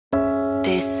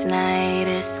This night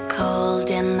is cold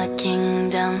in the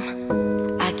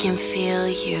kingdom. I can feel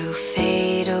you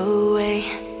fade away.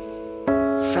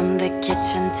 From the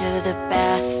kitchen to the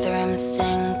bathroom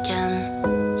sinking,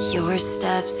 your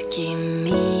steps keep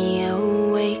me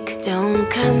awake. Don't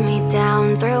cut me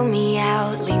down, throw me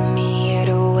out, leave me here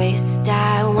to waste.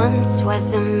 I once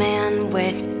was a man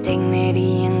with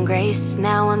dignity and grace.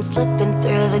 Now I'm slipping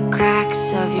through the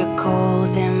cracks of your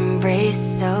cold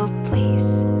embrace. So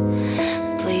please,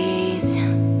 please,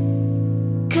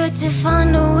 could you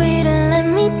find a way to let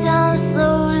me down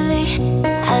slowly?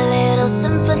 A little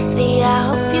sympathy, I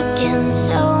hope you can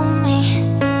show me.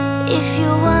 If you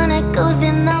wanna go,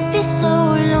 then I'll be so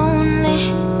lonely.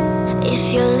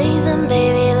 If you're leaving,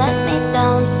 baby, let me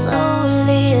down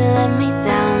slowly. Let me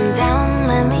down, down,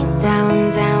 let me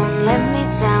down, down, let me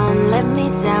down, let me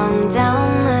down, down,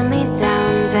 let me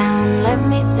down, down, let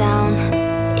me down.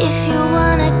 If you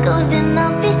wanna go, then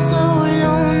I'll be so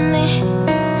lonely.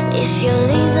 If you're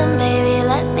leaving, baby,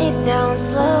 let me down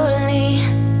slowly.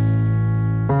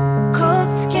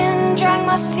 Cold skin, drag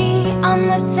my feet on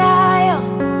the dial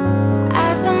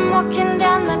as I'm walking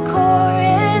down the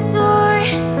corridor.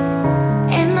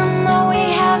 And I know we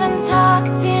haven't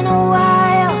talked in a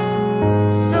while,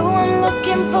 so I'm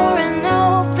looking for an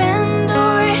open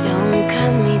door. Don't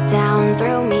cut me down,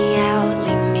 throw me out,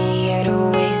 leave me here to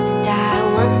waste. I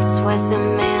once was a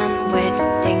man with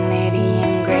dignity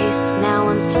and grace. Now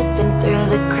I'm slipping through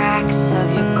the cracks of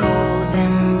your cold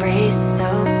embrace. So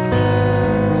please,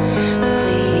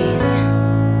 please,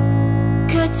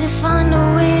 could you find a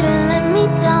way to let me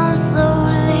down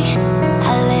slowly?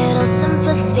 A little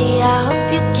sympathy, I hope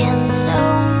you can show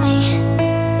me.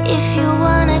 If you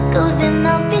wanna go, then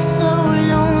I'll be so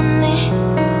lonely.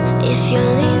 If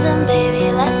you're leaving, baby,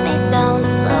 let me down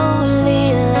slowly.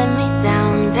 Let me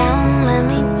down, down, let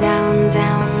me down,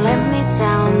 down, let me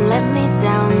down, let me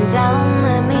down, down,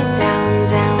 let me down,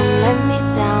 down, let me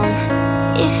down.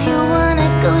 If you wanna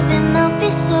go, then I'll be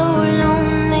so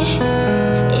lonely.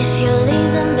 If you're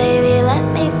leaving, baby, let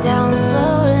me down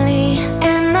slowly.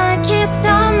 And I can't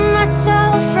stop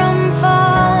myself from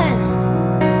falling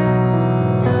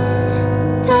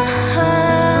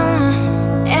down.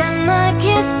 And I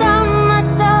can't stop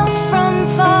myself from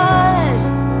falling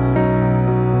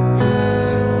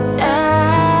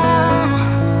down.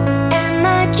 And I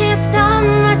can't stop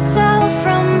myself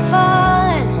from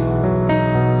falling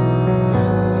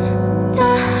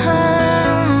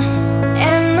down.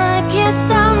 And I can't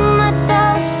stop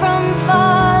myself from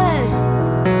falling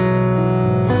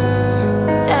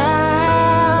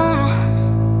down.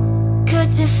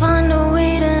 Could you find a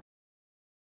way to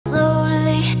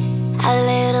slowly? A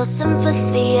little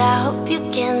sympathy, I hope you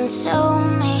can show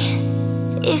me.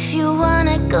 If you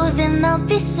wanna go, then I'll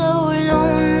be so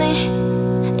lonely.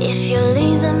 If you're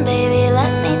leaving, baby,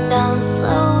 let me down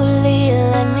slowly.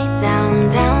 Let me down,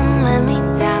 down, let me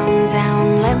down, down,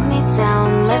 let me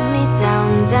down, let me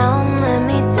down, down, let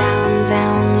me down,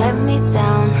 down, let me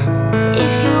down.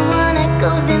 If you wanna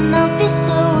go, then I'll be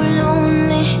so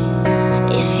lonely.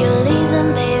 If you're leaving,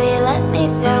 baby, let me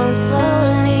down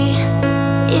slowly.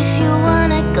 If you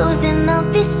wanna go, then I'll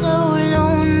be so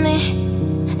lonely.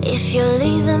 If you're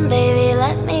leaving, baby,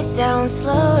 let me down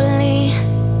slowly.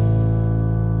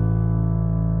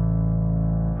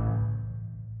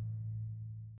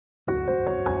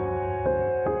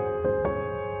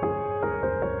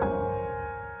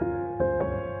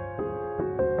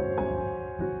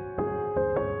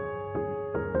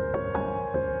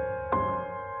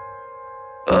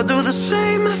 I'll do the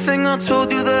same thing I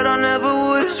told you that I never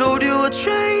would. Told you I'd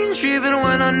change even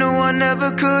when I knew I never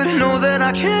could. Know that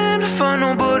I can't find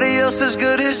nobody else as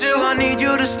good as you. I need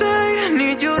you to stay,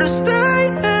 need you to stay.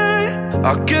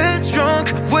 I get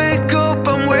drunk, wake up,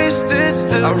 I'm wasted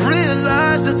still. I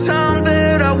realize the time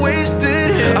that I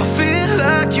wasted here. I feel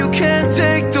like you can't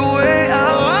take the way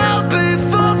out. I'll be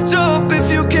fucked up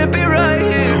if you can't be right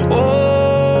here.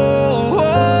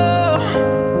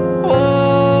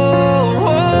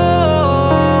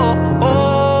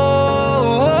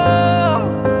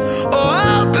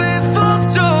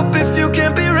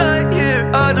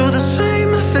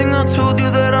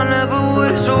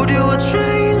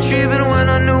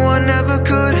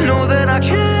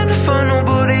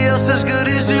 As good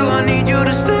as you, I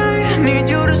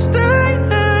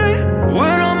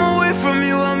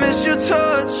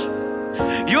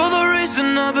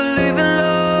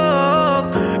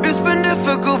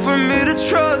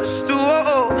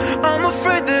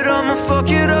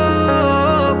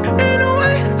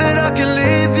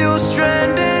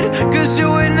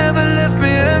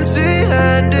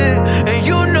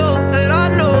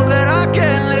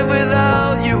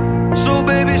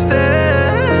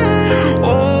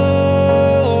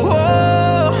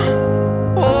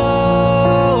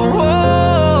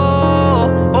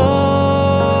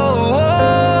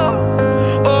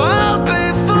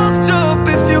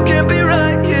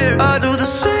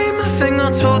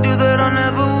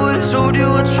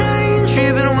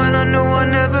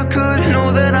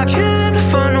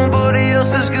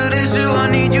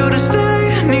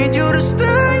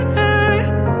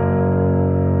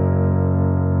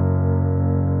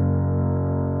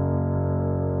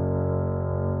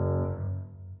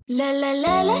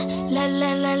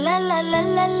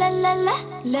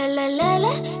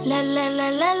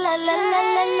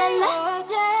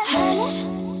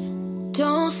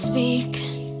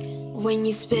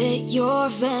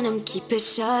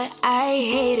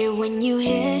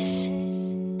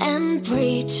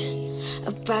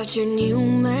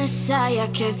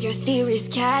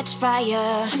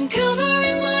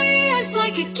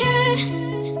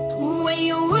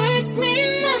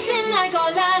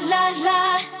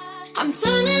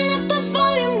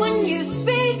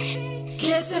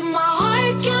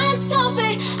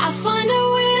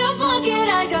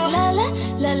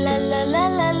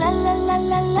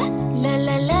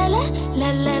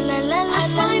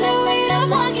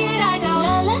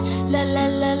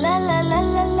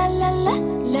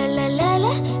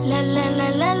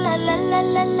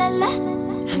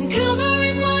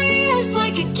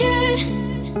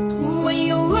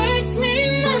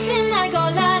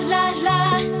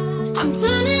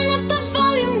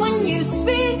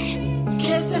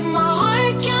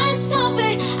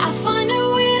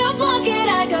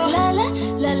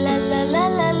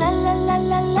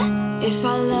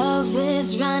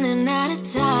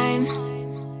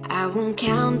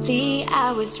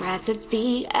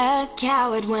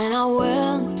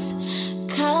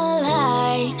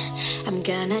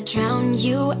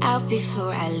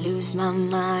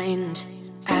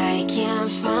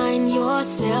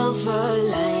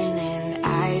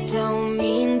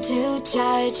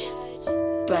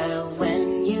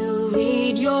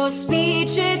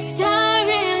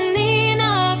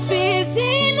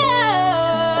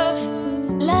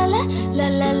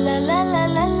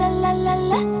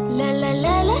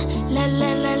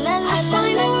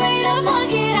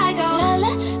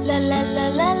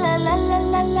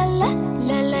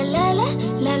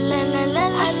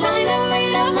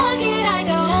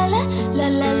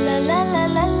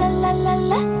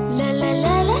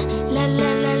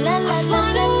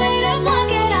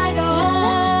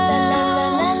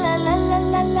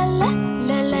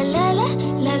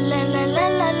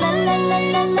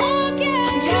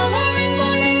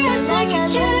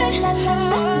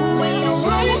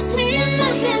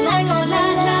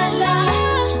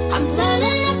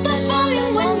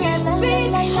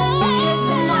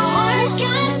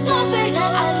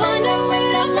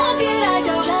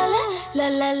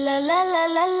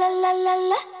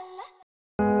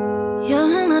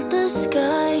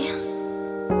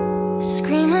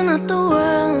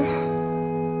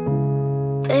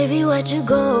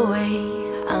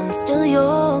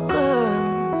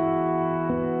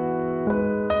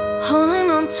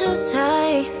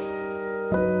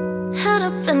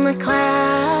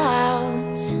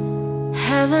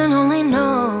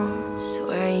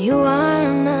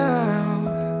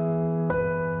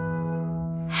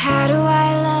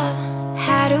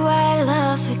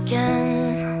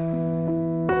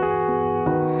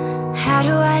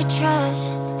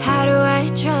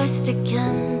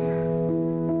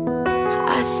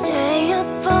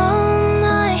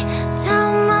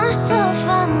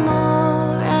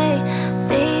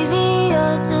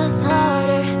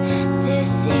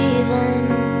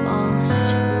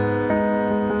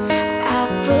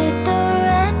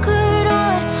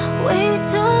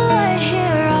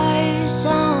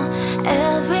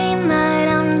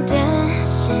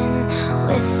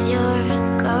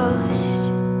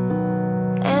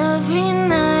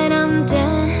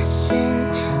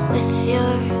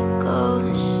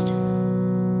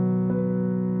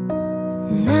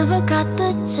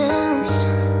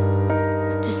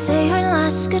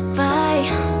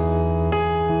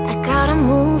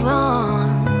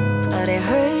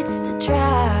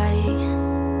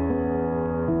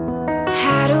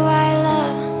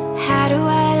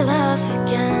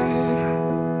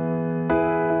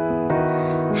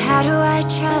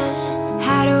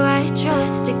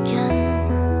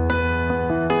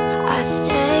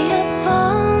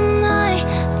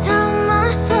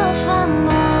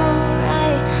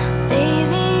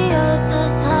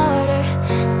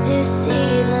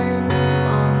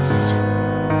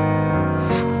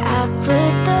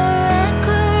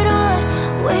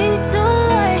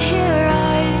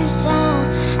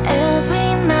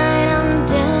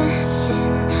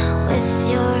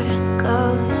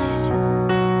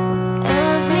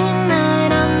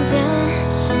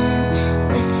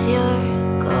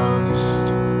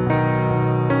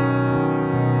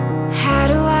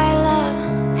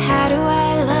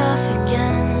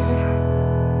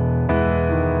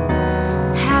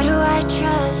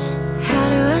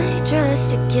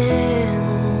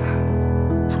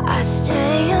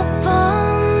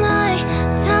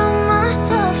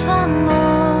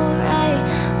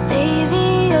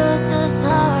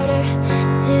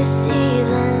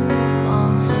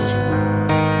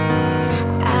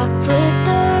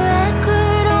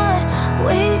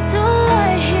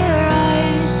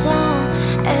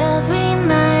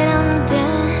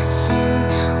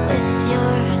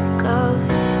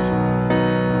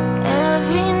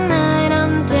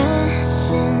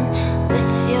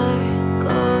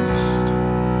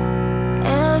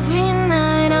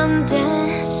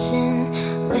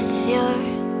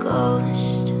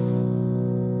ghost.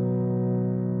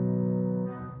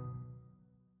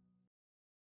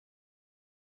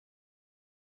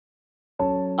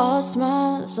 All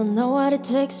smiles, I know what it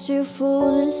takes to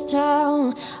fool this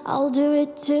town. I'll do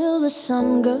it till the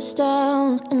sun goes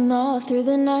down and all through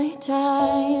the night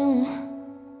time.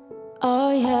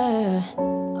 Oh yeah,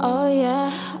 oh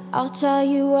yeah, I'll tell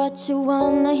you what you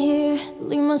wanna hear.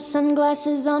 Leave my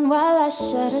sunglasses on while I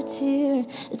shed a tear.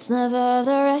 It's never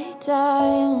the right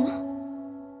time.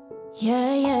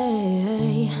 Yeah, yeah,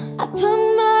 yeah. I put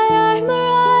my armor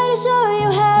on to show you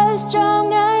how strong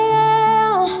I am.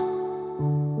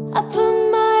 I put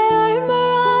my armor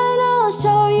on, I'll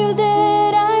show you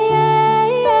that I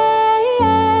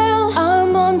am.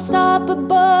 I'm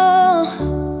unstoppable.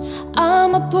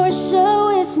 I'm a Porsche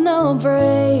with no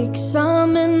brakes.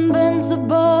 I'm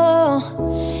invincible.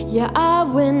 Yeah, I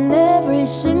win every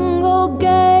single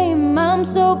game. I'm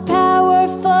so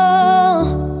powerful.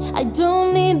 I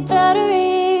don't need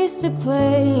batteries to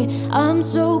play. I'm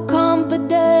so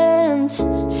confident.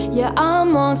 Yeah,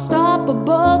 I'm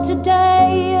unstoppable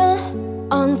today.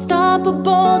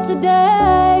 Unstoppable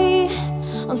today.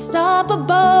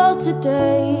 Unstoppable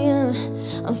today.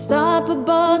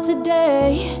 Unstoppable today.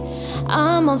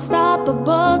 I'm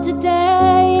unstoppable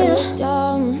today.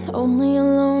 Down, only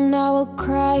alone I will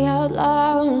cry out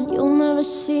loud. You'll never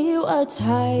see what's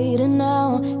hiding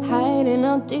out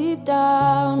deep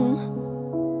down.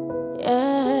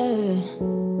 Yeah,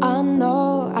 I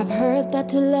know, I've heard that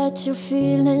to let your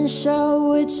feelings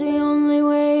show, it's the only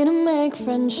way to make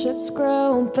friendships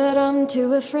grow. But I'm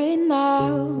too afraid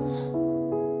now.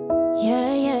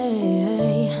 Yeah, yeah,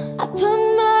 yeah. I put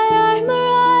my armor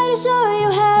on to show you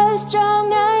how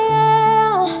strong I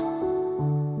am.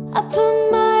 I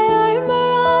put my armor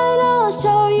on, I'll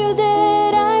show you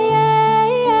that I am.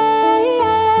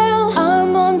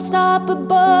 I'm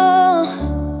unstoppable.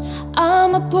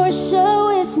 I'm a Porsche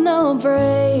with no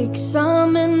brakes.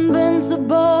 I'm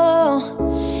invincible.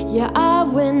 Yeah, I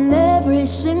win every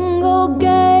single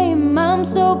game. I'm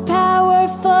so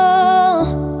powerful.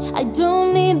 I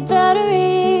don't need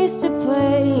batteries to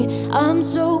play. I'm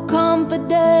so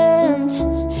confident.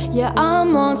 Yeah,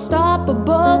 I'm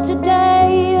unstoppable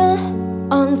today.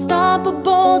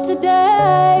 Unstoppable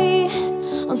today.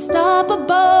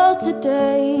 Unstoppable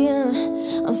today.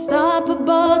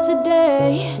 Unstoppable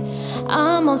today.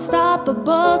 I'm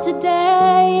unstoppable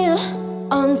today.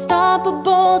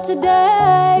 Unstoppable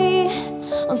today.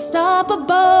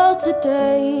 Unstoppable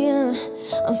today.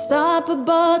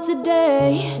 Unstoppable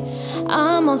today.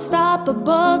 I'm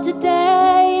unstoppable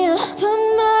today. Put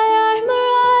my armor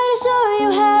on to show you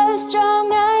how strong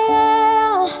I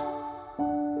am.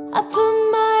 I put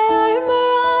my armor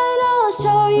on, I'll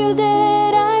show you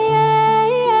that I am.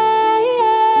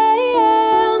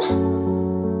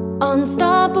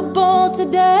 Unstoppable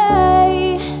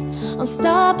today.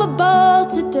 Unstoppable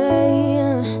today.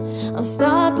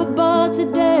 Unstoppable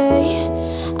today.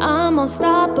 I'm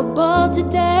unstoppable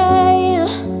today.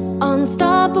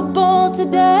 Unstoppable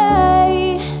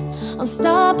today.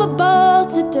 Unstoppable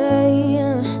today.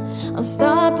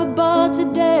 Unstoppable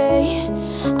today.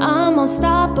 I'm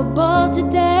unstoppable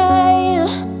today.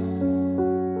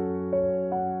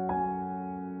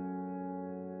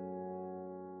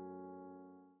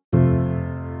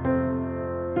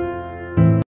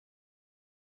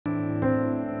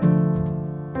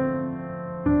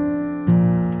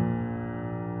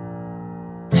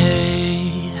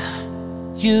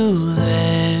 You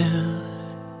there?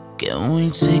 Can we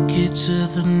take it to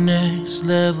the next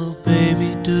level,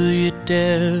 baby? Do you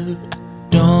dare?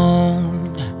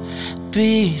 Don't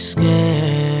be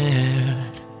scared,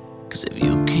 'cause if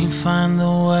you can't find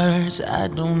the words, I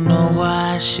don't know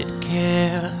why I should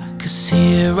care. 'Cause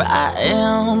here I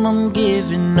am, I'm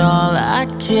giving all I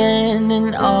can,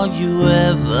 and all you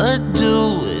ever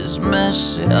do is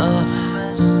mess it up.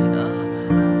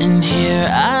 And here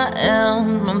I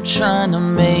am, I'm trying to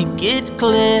make it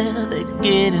clear that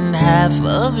getting half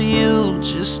of you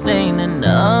just ain't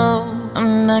enough.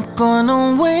 I'm not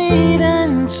gonna wait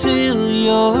until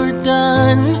you're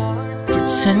done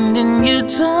pretending you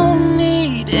don't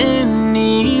need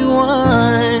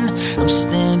anyone. I'm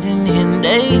standing here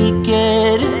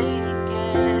naked.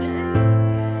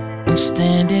 I'm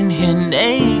standing here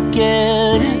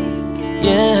naked.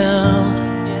 Yeah.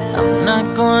 I'm not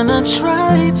gonna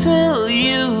try till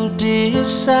you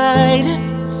decide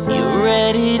you're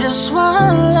ready to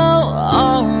swallow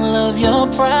all of your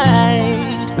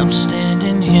pride. I'm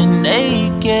standing here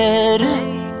naked.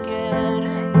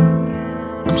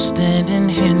 I'm standing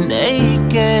here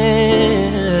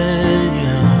naked.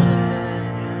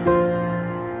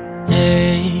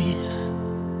 Hey,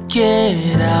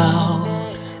 get out.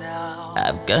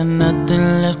 I've got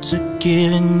nothing left to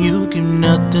give, and you give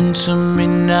nothing to me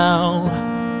now.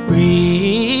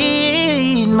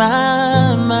 Read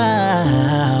my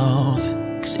mouth,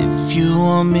 'cause if you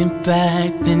want me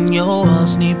back, then your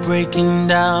walls need breaking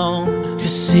down.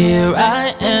 'Cause here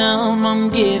I am, I'm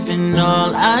giving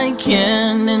all I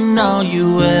can, and all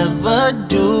you ever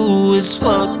do is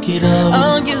fuck it up.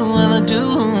 All you ever do,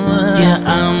 yeah,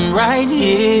 I'm right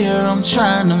here. I'm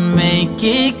trying to make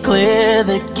it clear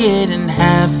that getting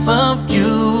half of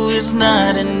you is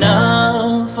not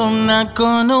enough. I'm not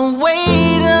gonna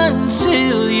wait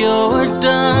until you're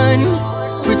done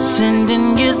pretending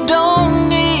you don't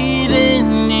need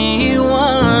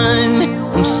anyone.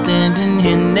 I'm standing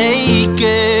here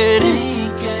naked.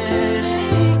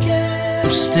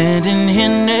 I'm standing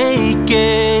here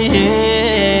naked.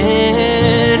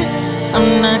 I'm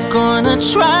not gonna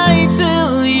try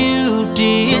till you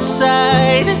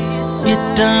decide you're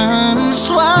done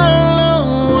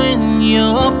swallowing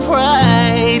your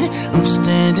pride. I'm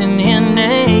standing here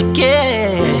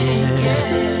naked.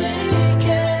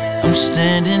 I'm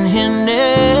standing here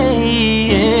naked.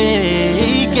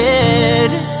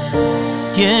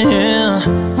 Yeah,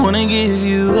 wanna give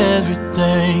you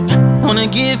everything. Wanna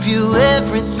give you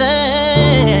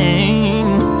everything.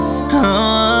 Oh,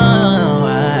 I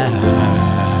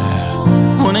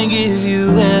wanna give you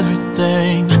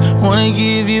everything. Wanna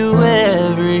give you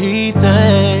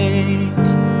everything.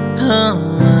 Oh,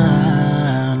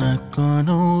 I'm not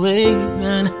gonna wait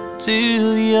until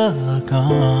you're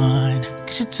gone,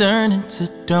 'cause you turn into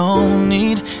don't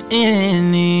need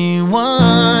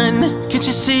anyone. Can't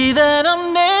you see that I'm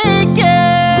naked?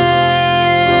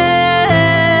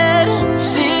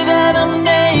 See that I'm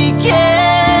naked.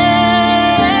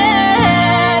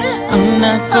 I'm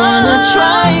not gonna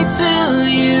try till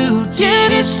you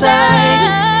decide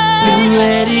you're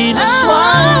ready to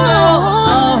swallow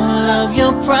all of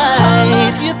your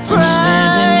pride. I'm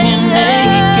standing here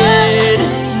naked.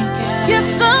 Yes,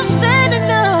 I'm standing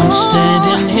now. I'm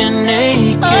standing here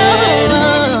naked.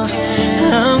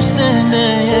 I'm standing.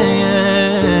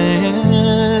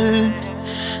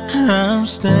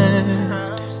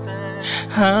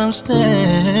 I'm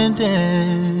standing.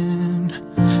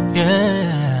 Yeah.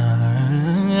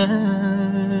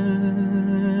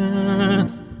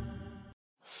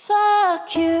 Fuck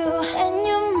you and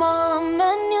your mom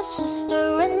and your sister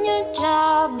and your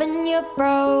job and your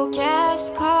broke ass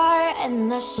car and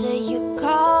the shit you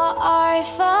call art.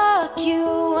 Fuck you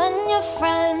and your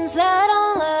friends that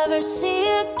I'll never see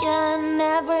again.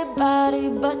 Everybody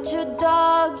but your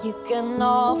dog, you can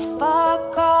all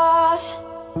fuck off.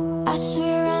 I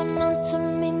swear I meant to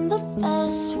mean the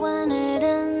best when it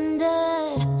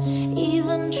ended.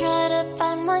 Even try to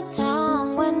bite my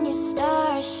tongue when you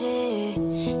start shit.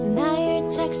 Now you're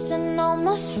texting all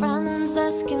my friends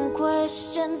asking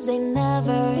questions. They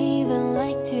never even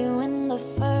liked you in the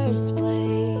first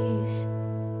place.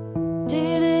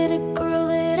 Did it a girl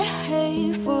that I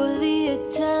hate for the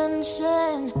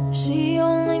attention? She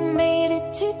only made it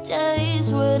 2 days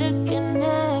with a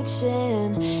connection.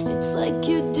 It's like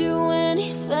you do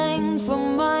anything for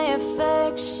my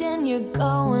affection. You're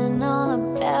going on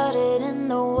about it in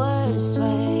the worst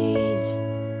ways.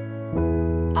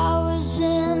 I was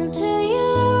into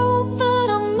you, but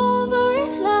I'm over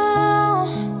it now.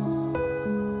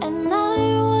 And I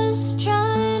was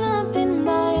trying to be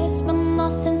nice, but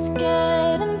nothing's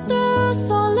getting through.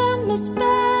 So let me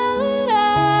spell it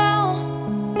out.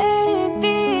 A, B,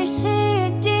 C,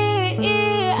 D, E,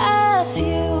 F,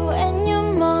 U, and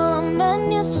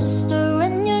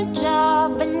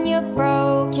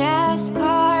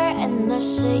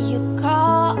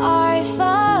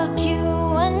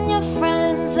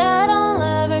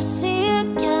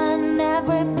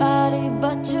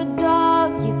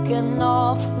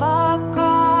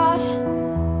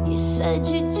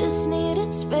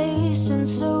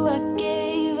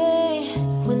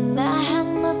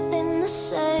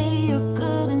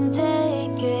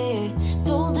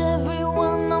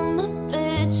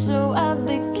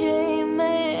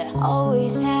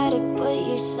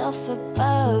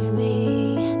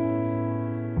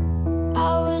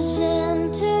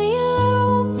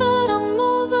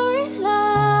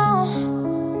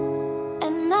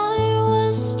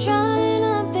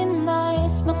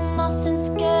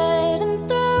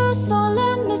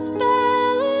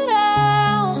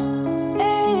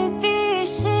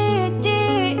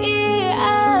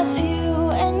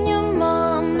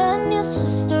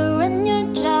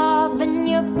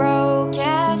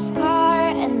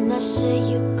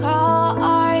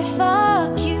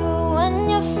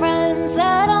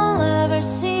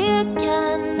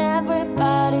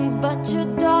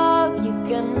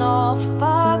all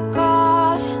fuck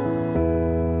off.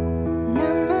 Na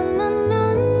na na na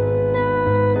na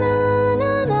na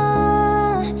na na.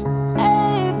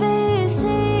 A B C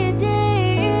D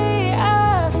E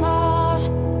F off.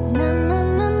 Na na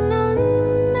na na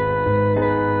na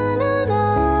na na na.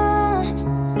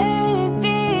 A B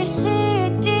C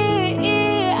D E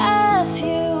F,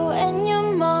 you and your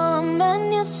mom and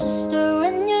your sister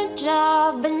and your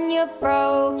job and your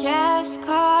broke ass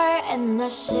car and the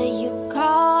shit you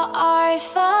call art.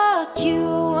 Fuck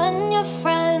you and your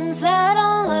friends that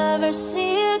I'll never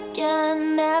see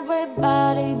again.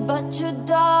 Everybody but your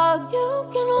dog, you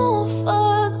can all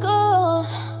fuck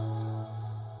off.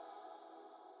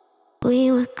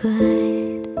 We were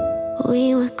good,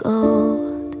 we were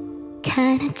gold,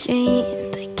 kind of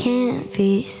dream that can't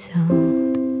be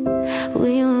sold.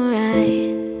 We were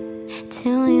right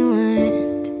till we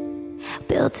weren't,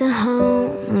 built a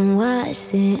home and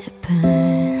watched it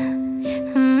burn.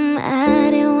 I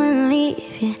didn't wanna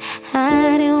leave you,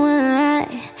 I didn't wanna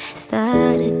lie.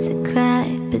 Started to cry,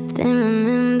 but then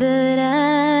remembered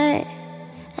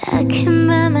I can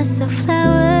buy myself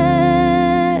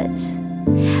flowers,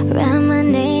 write my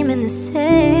name in the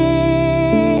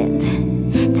sand,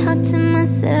 talk to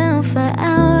myself for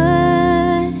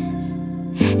hours,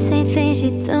 say things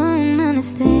you don't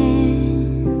understand.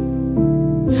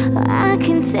 I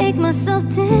can take myself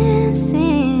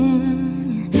dancing,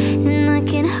 and I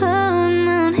can hold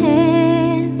my own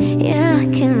hand. Yeah, I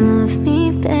can love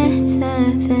me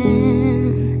better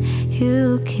than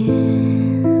you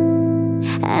can.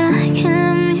 I can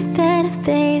love me better,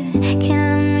 baby, can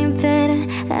love me better.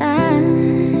 I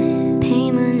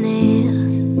paint my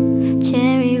nails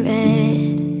cherry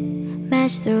red,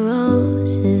 match the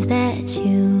roses that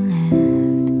you left.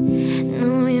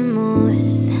 No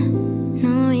remorse,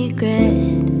 no regret,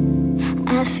 I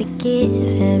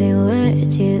forgive every word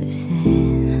you said.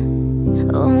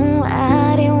 Oh,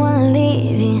 I didn't wanna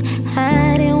leave you,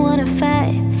 I didn't wanna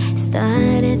fight.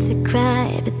 Started to cry,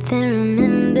 but then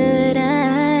remembered I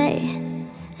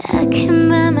can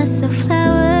buy myself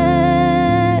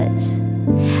flowers,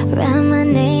 write my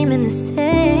name in the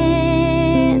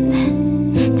sand,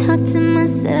 talk to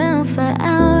myself for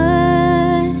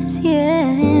hours.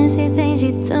 Yeah, say things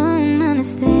you don't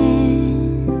understand.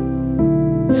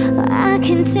 I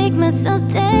can take myself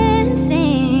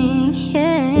dancing, yeah,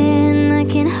 and I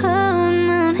can hold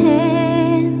my own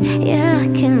hand. Yeah, I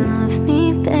can love me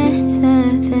better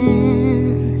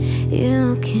than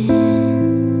you can.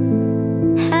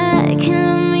 I can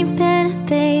love me better,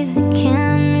 baby, can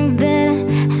love me better.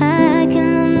 I can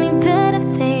love me better,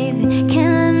 baby, can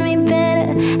love me better.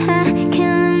 I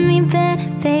can love me better,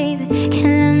 baby, can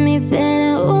love me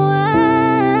better.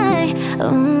 Why?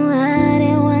 Oh, I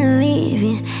didn't wanna leave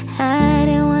you, I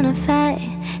didn't wanna fight.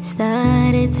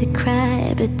 Started to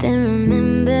cry, but then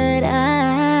remembered I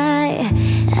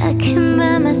can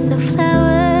buy myself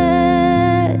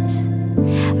flowers,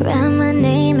 write my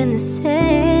name in the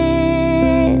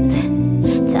sand,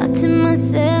 talk to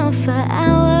myself for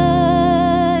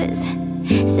hours,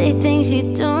 say things you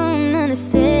don't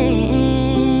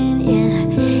understand.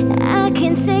 Yeah, I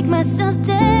can take myself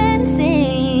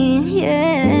dancing,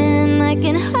 yeah, and I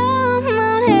can hold my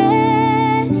own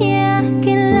hand. Yeah, I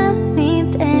can love me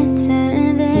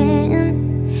better than,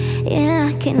 yeah,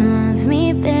 I can love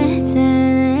me better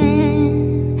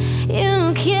than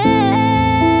you can.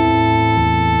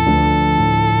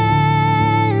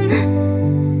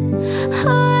 Oh,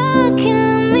 I can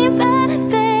love me better,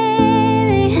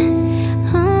 baby.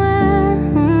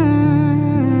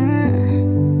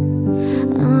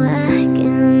 Oh, I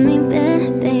can love me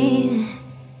better, baby.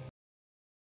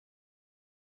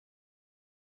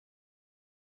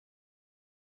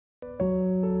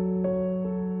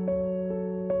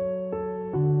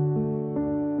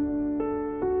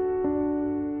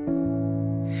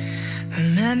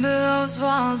 Remember those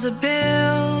walls I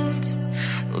built?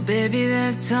 Well, baby,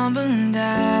 they're tumbling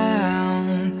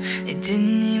down. They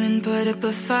didn't even put up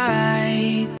a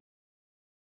fight,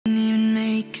 didn't even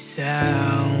make a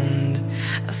sound.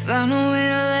 I found a way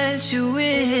to let you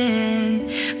in,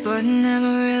 but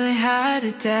never really had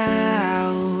a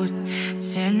doubt.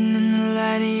 Standing in the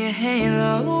light of your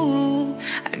halo,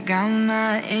 I got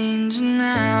my angel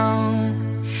now.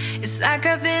 It's like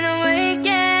I've been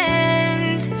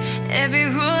awakened, every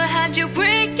rule I had you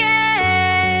breaking.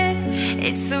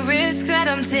 It's the risk that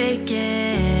I'm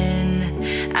taking,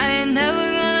 I ain't never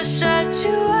gonna shut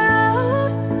you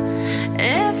out.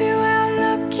 Everywhere I'm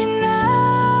looking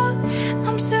now,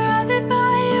 I'm surrounded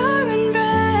by your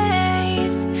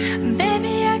embrace.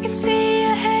 Baby, I can see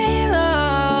your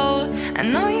halo, I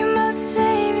know you must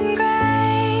save in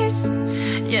grace.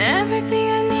 You're everything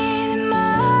I need.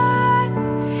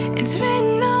 It's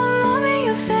written all over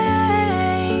your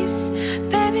face.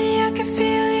 Baby, I can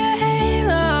feel your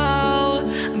halo.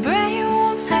 Pray you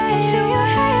won't fade. I can feel your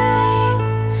halo.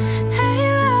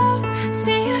 Halo,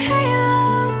 see your halo.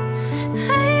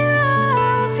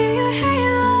 Halo, feel your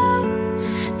halo.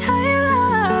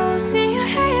 Halo, see your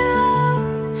halo.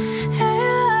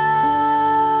 Halo,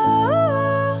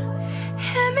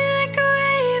 hit me like a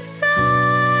ray of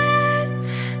sun,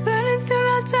 burning through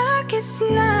my darkest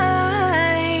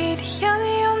night. You're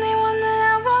the only one that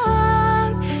I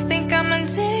want. Think I'm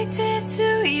addicted to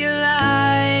your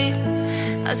light.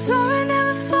 I swore I'd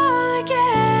never fall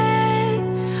again,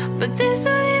 but this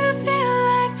don't even feel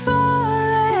like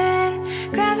falling.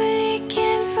 Gravity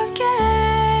can't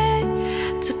forget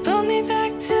to pull me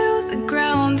back to the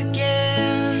ground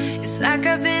again. It's like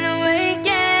I've been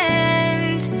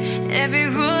awakened. Every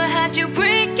rule I had you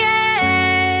break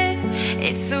it.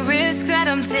 It's the risk that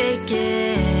I'm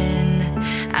taking.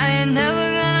 I ain't never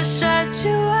gonna shut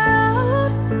you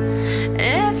out.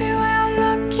 Everywhere I'm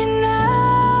looking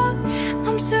now,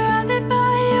 I'm surrounded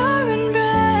by your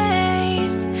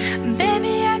embrace.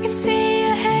 Baby, I can see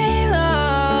your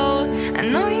halo. I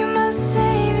know you my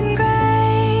saving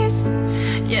grace.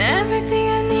 You're everything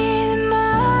I need in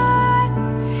my.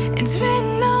 It's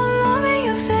written all over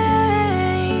your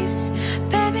face.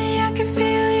 Baby, I can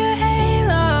feel your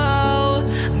halo.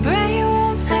 Pray you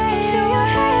won't fade. I can feel your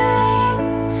halo.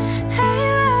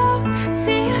 Halo,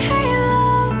 see your halo.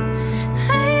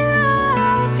 Halo,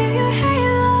 feel your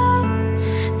halo.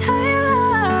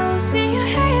 Halo, see your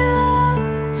halo.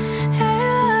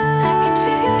 Halo, I can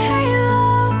feel your halo.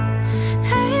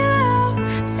 Halo,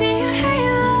 see your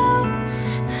halo.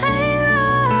 Halo,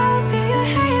 feel your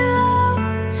halo.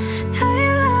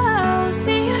 Halo,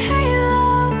 see your halo.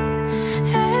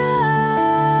 Halo.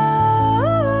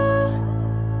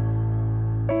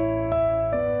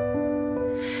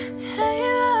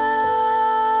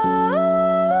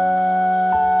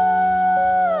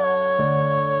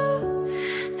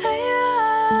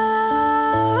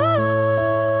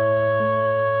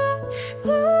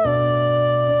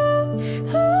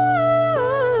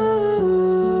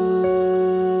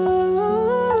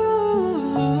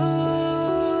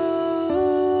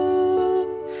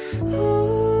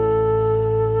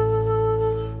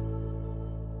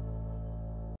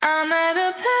 I'm at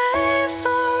a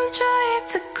payphone trying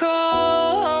to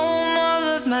call home all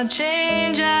of my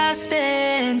change I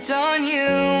spent on you.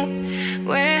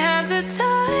 Where have the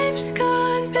times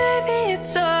gone, baby?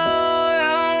 It's all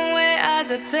wrong. Where are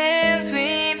the plans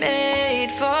we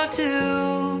made for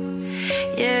two?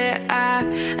 Yeah,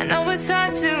 I know it's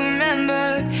hard to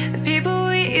remember the people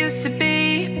we used to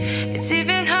be. It's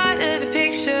even harder to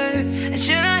picture that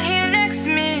you're not here next to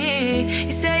me.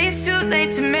 You say it's too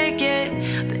late to make it,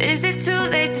 but is it too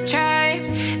late to try?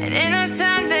 And in our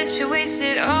time that you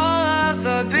wasted, all of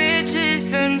our bridges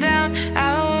burned down.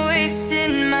 I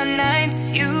wasted my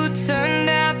nights, you turned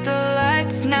out the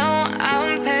lights. Now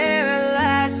I'm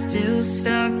paralyzed, still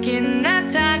stuck in that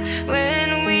time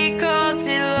when we called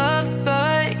it love.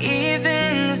 But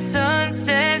even the sun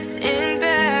sets in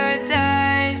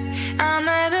paradise. I'm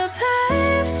at a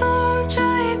payphone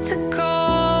trying to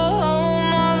call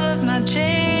home all of my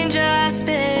change I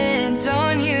spent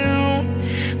on you.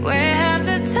 Where have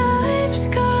the times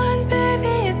gone,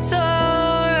 baby? It's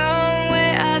all wrong.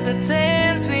 Where are the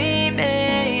plans we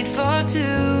made for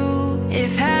two?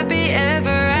 If happy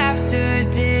ever after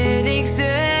did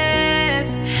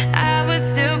exist, I would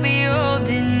still be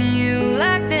holding you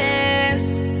like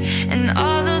this. And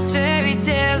all those fairy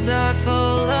tales are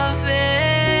full of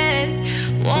it.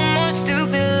 One more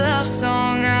stupid love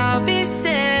song, I'll be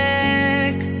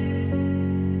sick.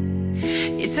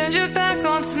 You turned your back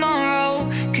on tomorrow,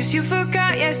 cause you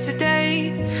forgot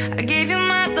yesterday. I gave you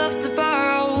my love to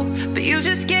borrow, but you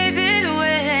just gave it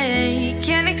away. You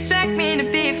can't expect me to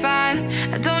be fine,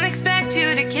 I don't expect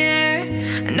you to care.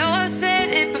 I know I said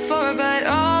it before, but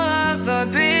all of our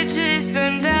bridges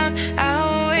burned down.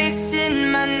 I wasted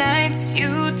my nights,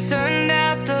 you turned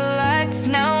out the lights.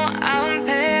 Now I'm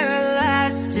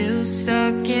paralyzed, still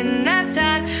stuck in that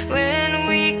time when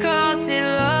we called it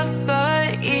love.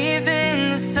 But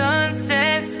even the sun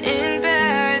sets in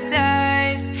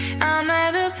paradise. I'm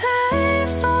at a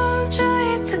payphone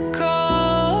trying to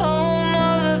call home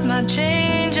all of my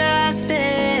change I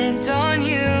spent on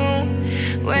you.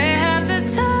 Where have the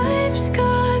times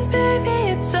gone, baby?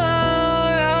 It's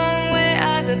all wrong. Where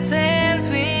are the plans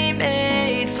we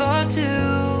made for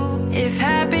two? If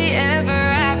happy ever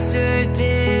after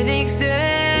did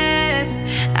exist,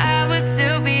 I would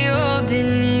still be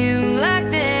holding you like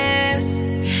this.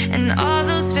 And all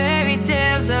those fairy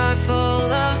tales are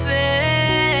full of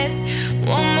it.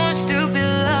 One more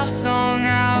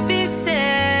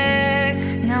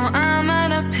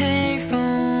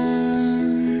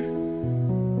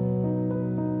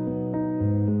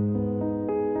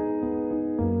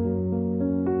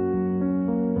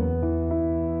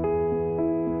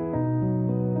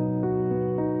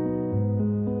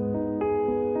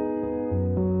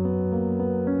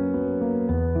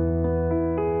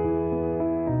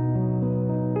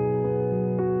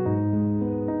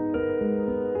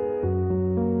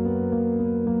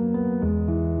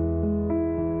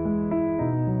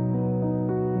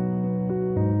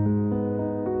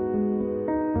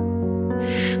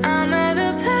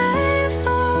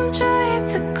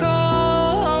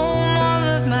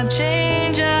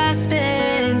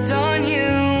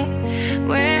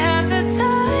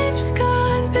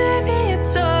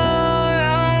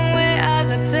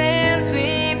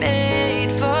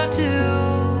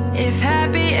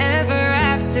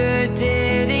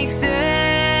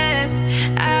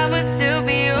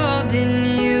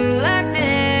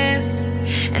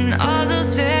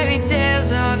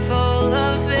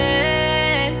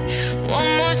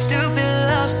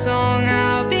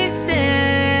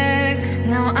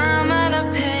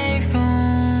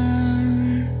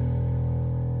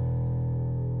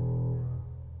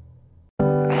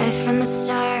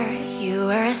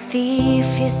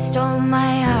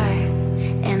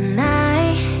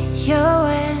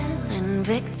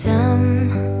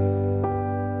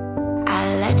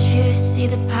see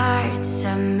the parts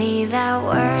of me that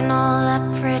weren't all that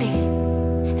pretty,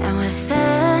 and with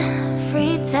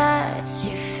every touch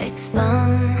you fix them.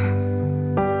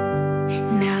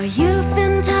 Now you've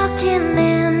been talking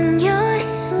in your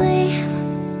sleep.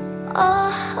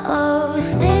 Oh,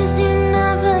 things you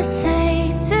never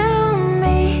say to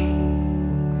me.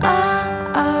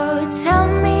 Oh, tell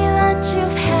me that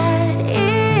you've had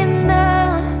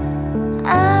enough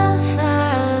of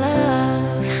our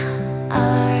love,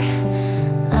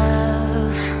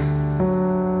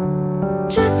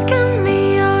 Just give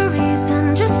me a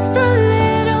reason, just a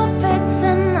little bit's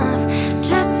enough.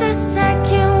 Just a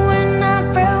second, we're not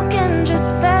broken,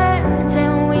 just bent,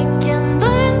 and we can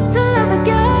learn to love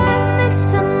again.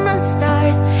 It's in the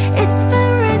stars, it's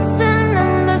been written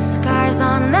in the scars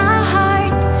on our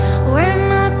hearts. We're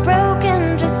not broken,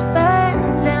 just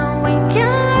bent, and we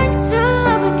can learn to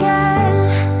love again.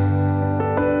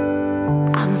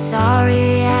 I'm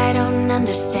sorry, I don't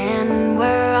understand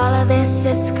where all of this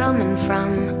is coming from.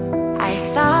 I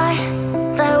thought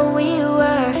that we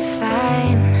were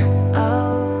fine.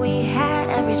 Oh, we had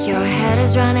everything. Your head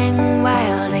is running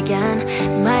wild again.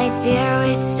 My dear,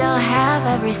 we still have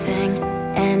everything,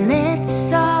 and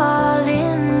it's all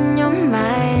in your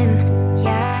mind.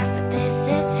 Yeah, but this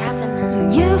is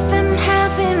happening. You've been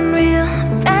having real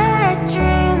bad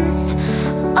dreams.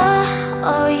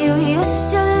 Oh, you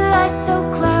used to lie so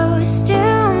close to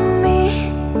me.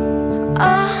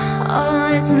 Oh,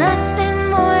 there's nothing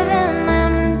more than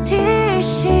empty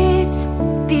sheets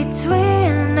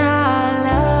between our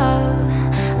love.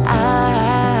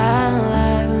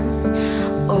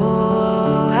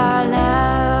 Oh, our love.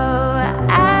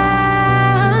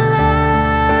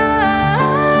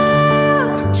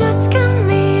 Just give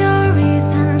me a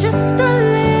reason, just a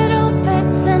little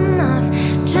bit's enough.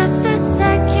 Just a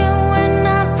second, we're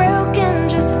not broken,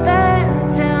 just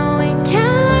bent, and we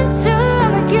can learn to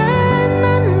love again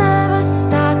and never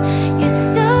stop. You're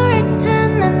still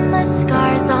written in the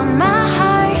scars on my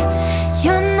heart.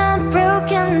 You're not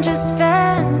broken, just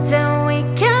bent, and we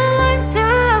can learn to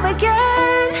love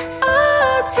again.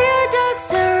 Oh, tear ducts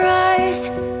arise.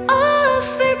 Oh,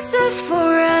 fix it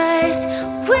for us.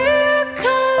 We're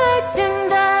collecting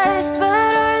dust,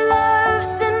 but our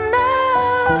love's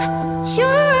enough.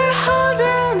 You're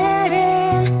holding it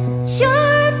in.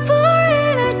 You're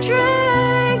pouring a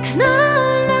drink. No,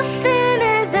 nothing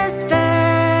is as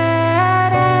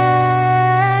bad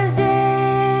as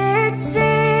it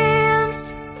seems.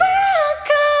 We'll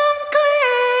come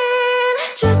clean.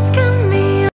 Just give me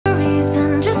a reason,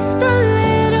 just a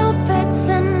little bit's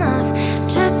enough.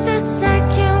 Just a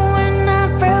second, we're not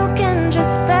broken,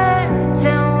 just bent,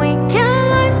 and we can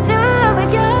learn to love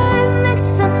again.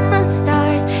 It's in the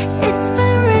stars, it's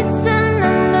been written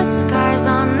in the scars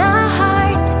on our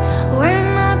hearts. We're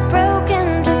not broken,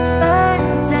 just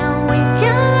bent, and we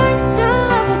can learn to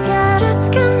love again. Just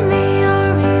give me a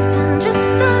reason,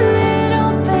 just a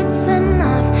little bit's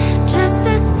enough. Just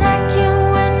a second,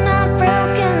 we're not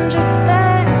broken, just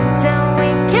bent, and we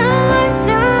can learn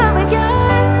to love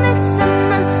again. It's in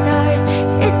the stars,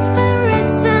 it's been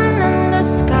written in the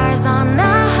scars on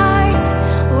our hearts.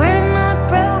 We're not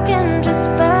broken, just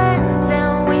bent,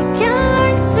 and we can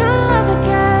learn to love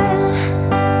again.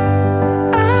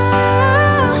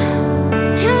 Oh,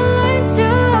 can learn to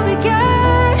love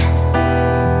again.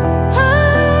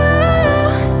 Oh,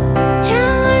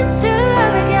 can learn to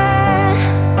love again.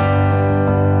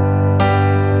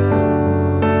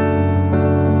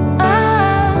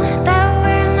 Oh, that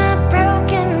we're not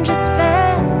broken, just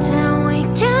bent, and we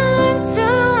can learn to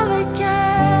love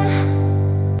again.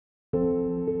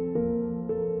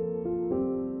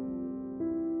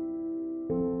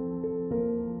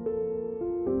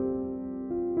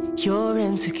 You're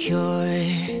insecure,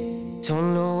 don't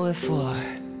know what for.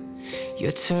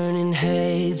 You're turning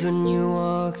heads when you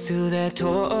walk through that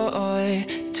door.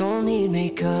 Don't need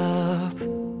makeup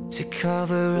to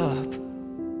cover up.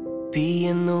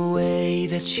 Being the way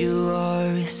that you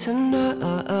are is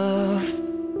enough.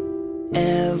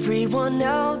 Everyone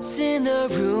else in the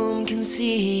room can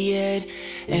see it.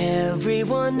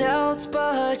 Everyone else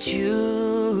but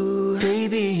you.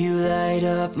 Baby, you light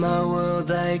up my world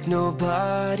like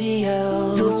nobody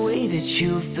else. The way that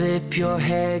you flip your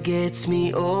hair gets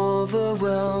me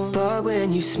overwhelmed. But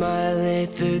when you smile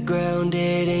at the ground,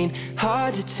 it ain't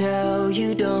hard to tell.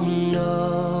 You don't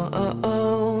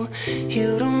know,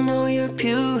 you don't know you're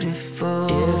beautiful.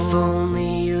 If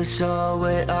only you saw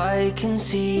what I can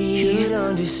see, you'd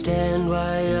understand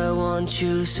why I want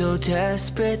you so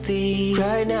desperately.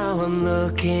 Right now I'm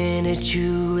looking at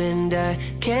you and I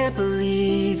can't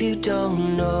believe you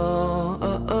don't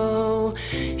know.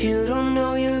 You don't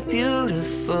know you're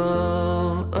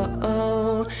beautiful.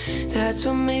 That's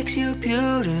what makes you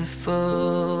beautiful.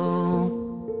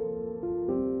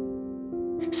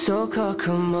 So-called,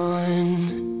 come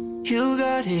on, you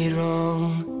got it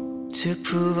wrong. To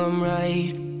prove I'm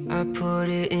right, I put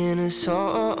it in a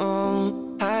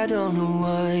song. I don't know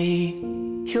why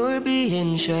you're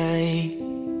being shy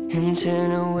and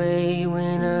turn away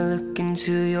when I look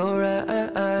into your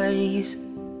eyes.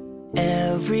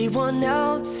 Everyone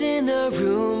else in the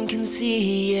room can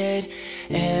see it,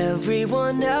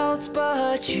 everyone else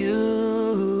but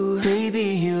you.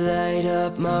 Baby, you light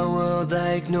up my world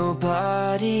like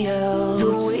nobody else.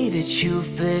 The way that you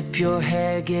flip your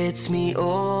hair gets me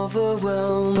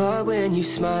overwhelmed. But when you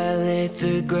smile at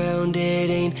the ground, it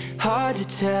ain't hard to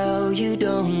tell. You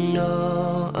don't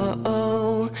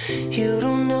know, you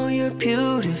don't know you're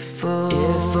beautiful.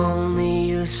 If only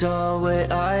you saw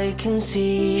what I can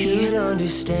see, you'd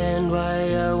understand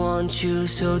why I want you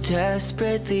so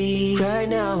desperately. Right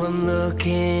now I'm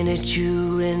looking at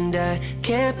you and I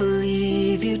can't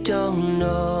believe you don't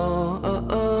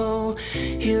know.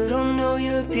 You don't know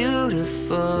you're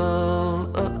beautiful.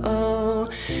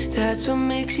 That's what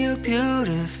makes you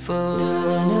beautiful.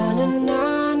 Na na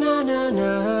na na na na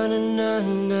na na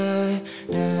na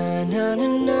na na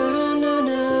na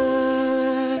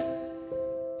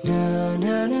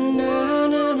na na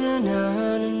na na na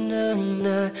na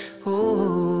na. Oh,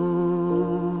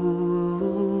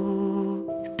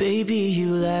 baby, you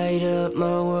light up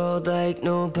my world like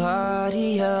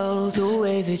nobody else. The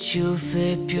way that you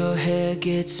flip your hair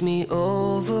gets me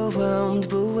overwhelmed.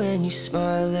 But when you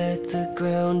smile at the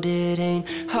ground, it ain't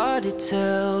hard to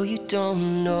tell. You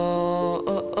don't know.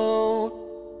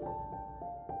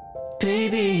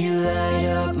 Baby, you light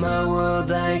up my world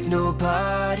like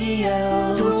nobody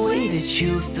else. The way that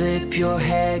you flip your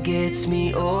hair gets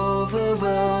me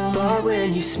overwhelmed. But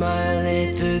when you smile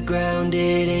at the ground,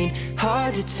 it ain't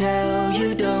hard to tell.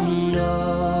 You don't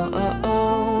know,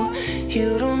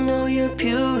 you don't know you're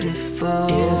beautiful.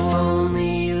 If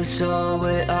only you saw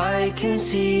what I can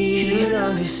see, you'd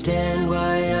understand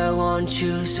why I want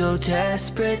you so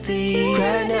desperately.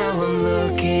 Right now I'm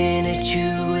looking at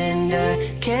you and I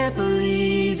can't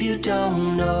believe you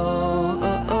don't know.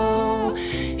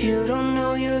 You don't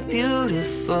know you're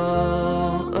beautiful.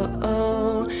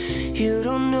 You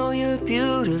don't know you're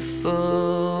beautiful.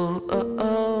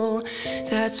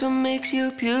 That's what makes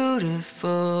you beautiful.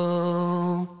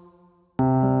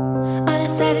 On a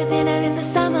Saturday night in the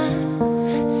summer,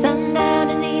 sundown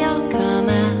and the outcome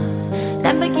out.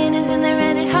 Lamborghinis and the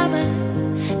rented Hummers.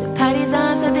 The party's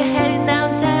on, so they're heading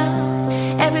downtown.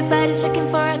 Everybody's looking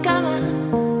for a come on,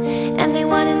 and they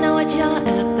wanna know what you're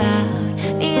about.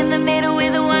 Me in the middle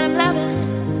with the one I'm loving.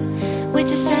 We're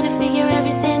just trying to figure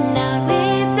everything out. We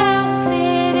don't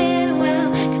fit in well,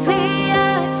 'cause we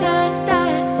are just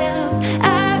ourselves.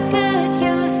 I could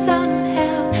use some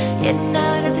help getting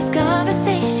out of this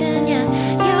conversation, yeah.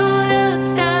 You look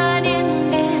stunning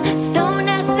there, so don't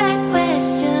ask that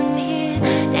question here.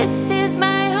 This is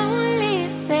my only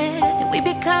fear, that we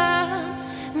become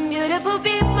beautiful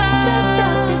people. Dropped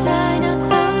up designer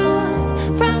clothes,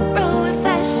 front row at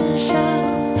fashion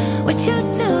shows. What you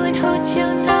do and who you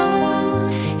know,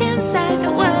 inside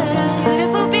the world of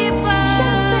beautiful people.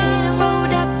 Champagne and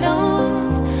rolled up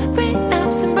notes,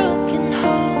 prenups and broken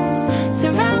homes.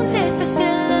 Surrounded but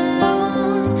still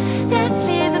alone, let's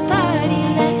leave the party.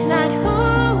 That's not who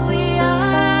we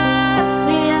are.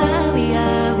 We are, we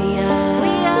are, we are.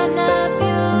 We are not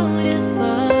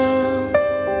beautiful.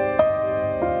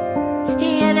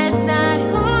 Yeah, that's not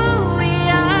who we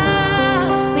are.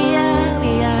 We are,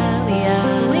 we are, we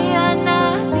are. We are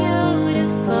not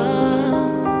beautiful.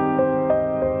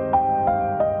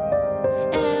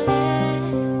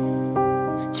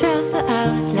 Traveled for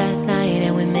hours last night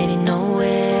and we made it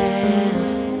nowhere.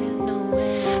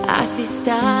 I see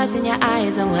stars in your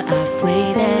eyes when we're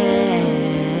halfway there.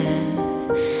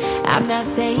 I'm not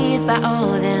fazed by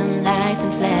all them lights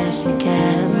and flashing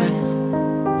cameras,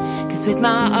 'cause with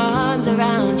my arms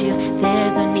around you,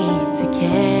 there's no need to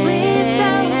care. We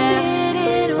don't fit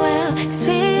in well, 'cause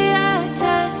we are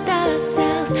just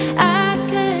ourselves. I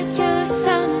could use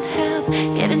some help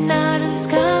getting out of this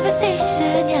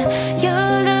conversation, yeah. You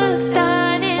look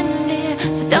stunning there,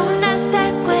 so don't ask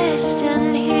that question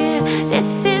here. This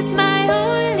is my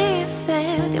only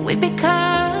fear, that we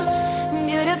become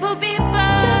beautiful people.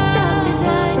 Dropped up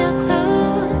designer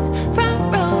clothes, front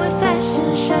row at fashion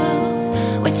shows.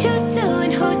 What you do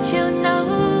and who you know,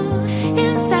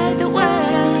 inside the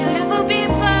world of beautiful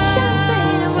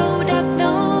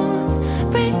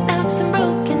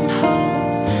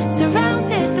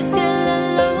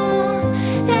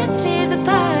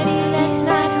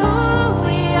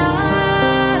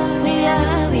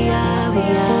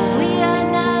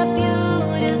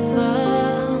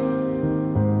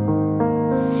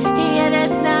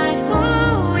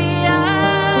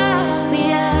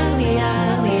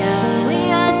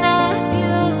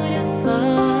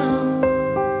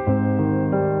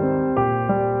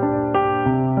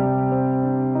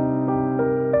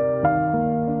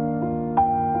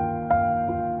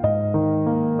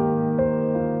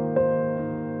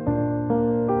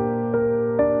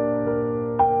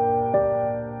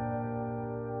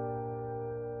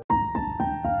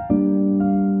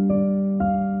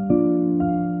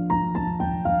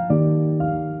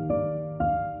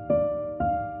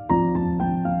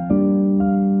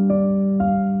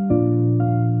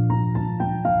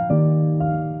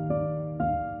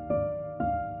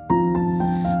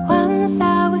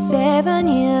 7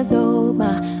 years old,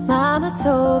 my mama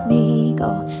told me,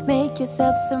 go make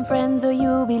yourself some friends or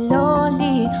you'll be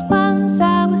lonely. Once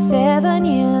I was 7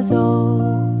 years old.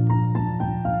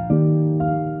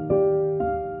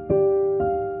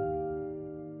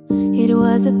 It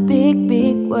was a big,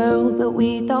 big world, but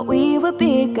we thought we were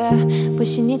bigger,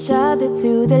 pushing each other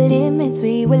to the limits.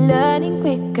 We were learning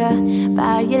quicker.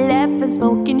 By 11,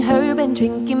 smoking herb and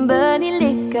drinking burning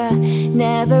liquor.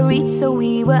 Never reached, so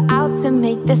we were out to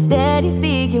make the steady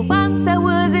figure. Once I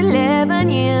was 11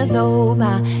 years old,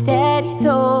 my daddy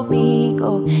told me,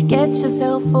 go get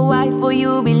yourself a wife or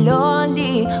you'll be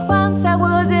lonely. Once I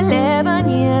was 11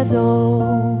 years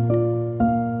old.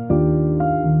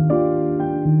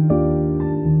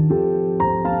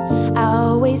 I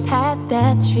always had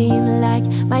that dream like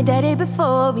my daddy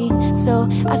before me. So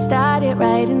I started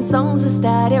writing songs, I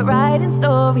started writing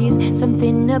stories.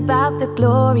 Something about the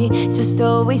glory just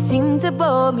always seemed to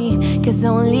bore me, 'cause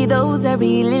only those I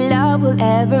really love will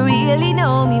ever really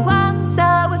know me. Once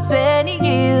I was 20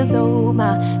 years old,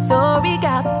 my story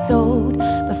got told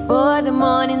before the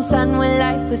morning sun when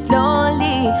life was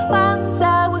lonely. Once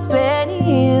I was 20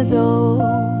 years old.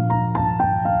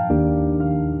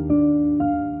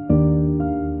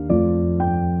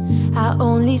 I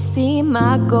only see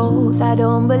my goals, I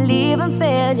don't believe in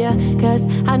failure, 'cause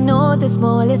I know the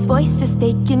smallest voices,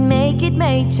 they can make it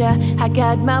major. I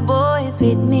got my boys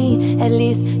with me, at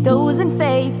least those in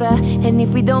favor. And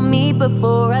if we don't meet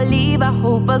before I leave, I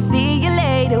hope I'll see you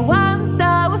later. Once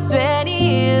I was 20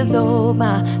 years old,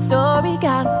 my story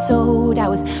got told. I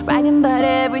was writing about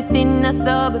everything I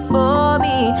saw before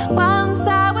me. Once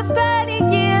I was 20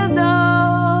 years old.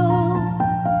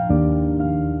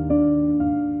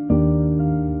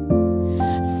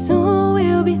 Soon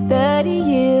we'll be 30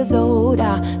 years old.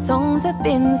 Our songs have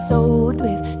been sold.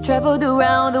 We've traveled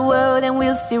around the world and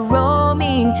we'll still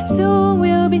roaming. Soon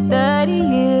we'll be 30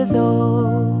 years old.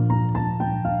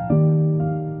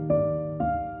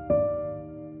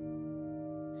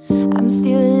 I'm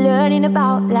still learning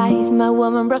about life. My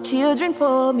woman brought children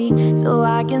for me, so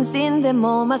I can sing them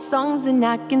all my songs and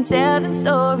I can tell them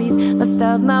stories. Most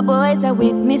of my boys are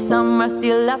with me, some are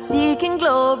still out seeking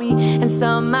glory, and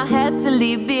some I had to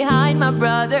leave behind. My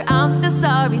brother, I'm still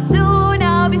sorry. Soon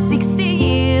I'll be 60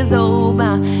 years old.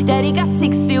 My daddy got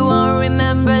 61.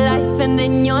 Remember life and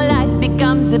then your life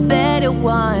becomes a better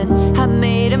one. I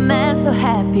made a man so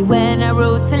happy when I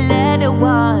wrote a letter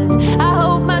once. I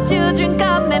hope my children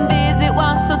come and visit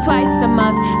once or twice a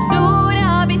month. Soon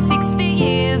I'll be 60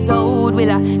 years old.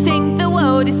 Will I think the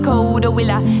world is cold, or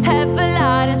will I have a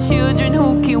lot of children who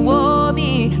can warm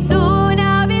me? Soon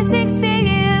I'll be 60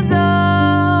 years old.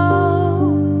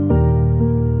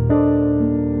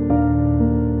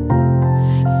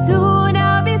 Soon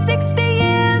I'll be 60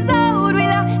 years old.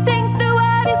 Will I think the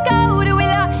world is cold, or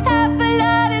will I have a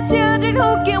lot of children who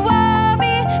can warm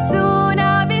me? Soon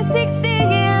I'll be 60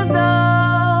 years old.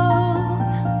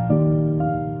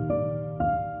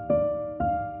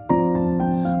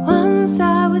 Once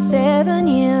I was 7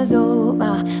 years old,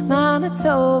 my mama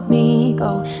told me,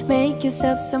 go make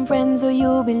yourself some friends or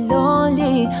you'll be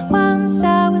lonely. Once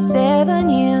I was 7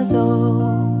 years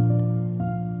old.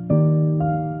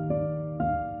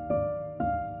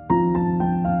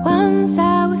 Once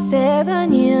I was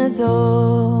 7 years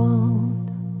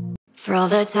old. For all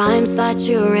the times that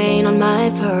you rain on my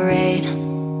parade,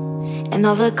 and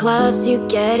all the clubs you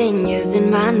get in using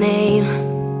my name.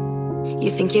 You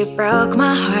think you broke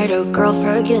my heart, oh girl,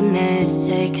 for goodness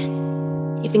sake.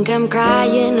 You think I'm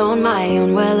crying on my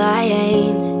own, well I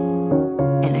ain't.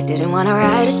 And I didn't wanna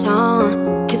write a song,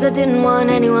 'cause I didn't want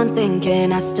anyone thinking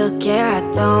I still care, I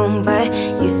don't. But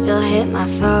you still hit my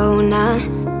phone,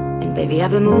 and baby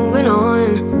I've been moving on.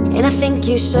 And I think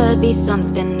you should be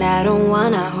something I don't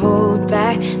wanna hold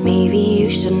back. Maybe you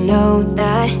should know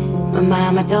that my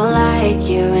mama don't like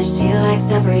you and she likes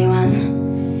everyone.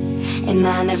 And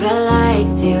I never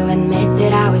liked to admit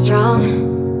that I was wrong.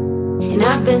 And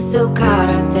I've been so caught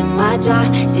up in my job,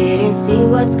 didn't see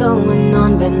what's going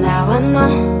on, but now I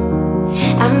know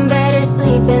I'm better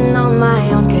sleeping on my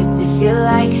own. 'Cause if you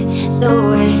like the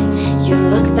way you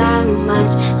look that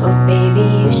much, oh baby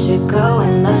you should go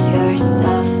and love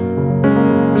yourself.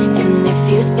 And if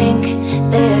you think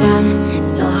that I'm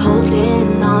still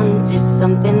holding on to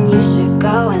something, you should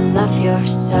go and love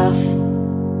yourself.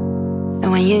 And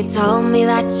when you told me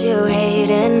that you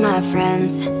hated my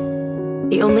friends,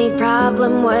 the only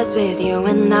problem was with you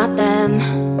and not them.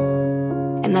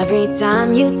 And every time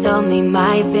you told me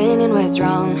my opinion was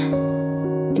wrong,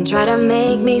 and try to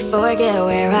make me forget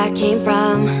where I came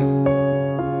from.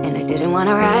 And I didn't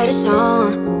wanna write a song,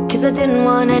 'cause Cause I didn't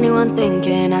want anyone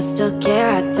thinking I still care,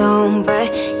 I don't.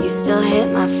 But you still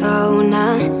hit my phone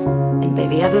now, and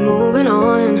baby I've been moving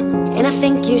on. And I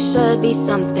think you should be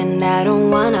something I don't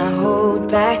wanna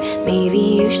hold back. Maybe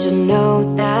you should know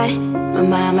that my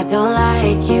mama don't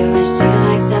like you and she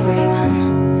likes everyone.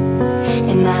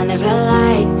 And I never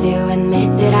liked to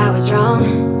admit that I was wrong.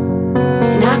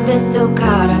 And I've been so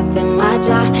caught up in my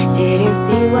job, didn't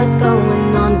see what's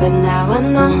going on. But now I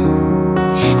know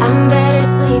I'm better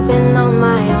sleeping on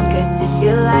my own. Cause if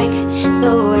you like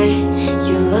the way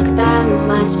you look that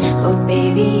much, oh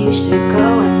baby you should go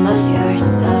and love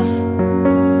yourself.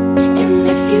 And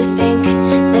if you think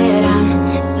that I'm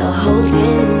still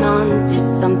holding on to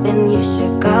something, you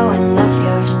should go and love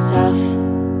yourself.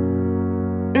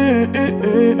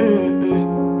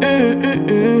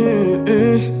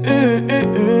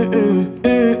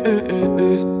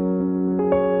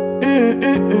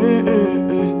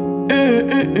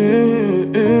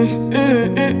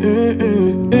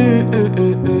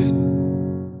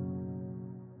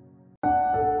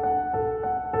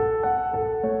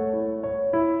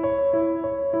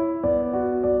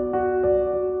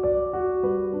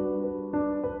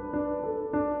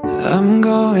 I'm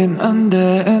going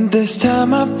under, and this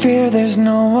time I fear there's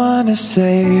no one to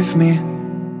save me.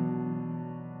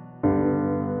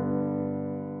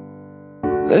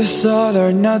 This all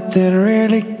or nothing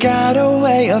really got a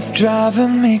way of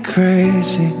driving me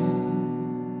crazy.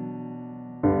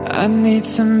 I need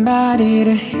somebody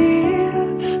to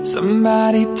hear,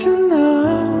 somebody to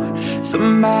know,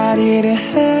 somebody to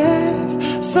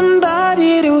have,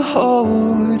 somebody to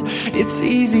hold. It's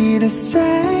easy to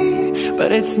say,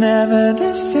 but it's never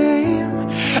the same.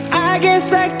 I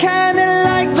guess I kinda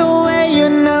like the way you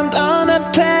numbed all the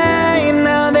pain.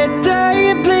 Now the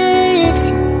day bleeds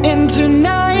into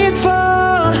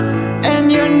nightfall,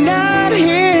 and you're not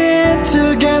here to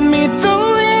get me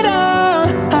through it all.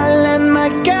 I let my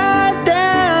guard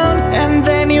down, and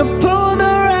then you pulled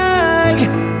the rug.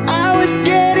 I was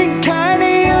getting kinda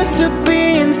used to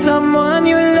being someone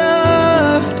you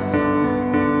loved.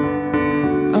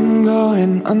 I'm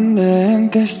going under, and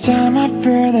this time I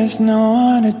fear there's no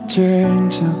one to turn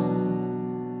to.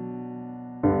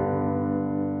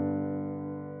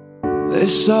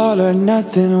 This all or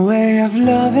nothing way of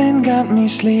loving got me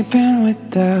sleeping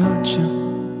without you.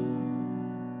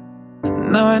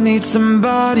 Now I need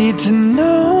somebody to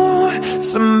know,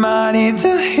 somebody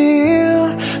to heal,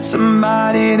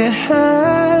 somebody to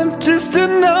have, just to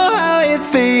know how it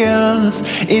feels.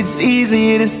 It's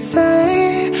easy to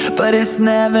say, but it's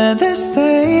never the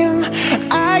same.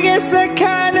 I guess I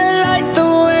kinda like the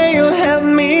way you help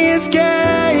me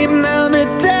escape. Now the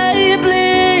day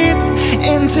bleeds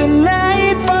into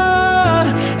nightfall,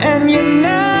 and you're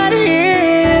not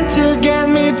here to get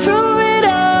me through it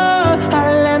all. I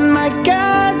let my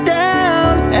guard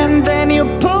down, and then you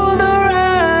pulled the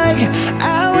rug.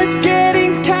 I was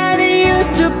getting kinda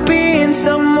used to being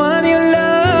someone you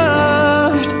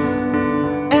loved,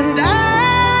 and I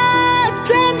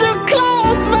tend to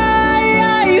close my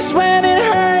eyes when it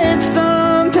hurts.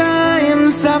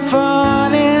 Sometimes I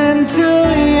fall into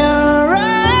your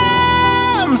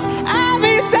arms. I'll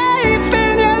be safe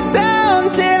in your sound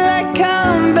till I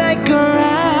come back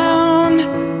around.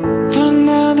 For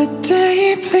now the day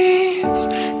bleeds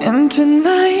into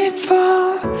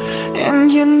nightfall, and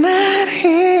you're not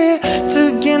here to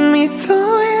get me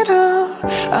through it all.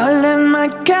 I let my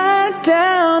guard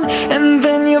down, and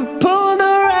then you pulled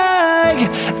the rug.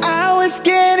 I was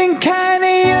getting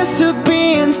kinda used to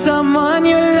being someone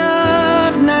you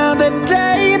love. Now the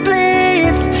day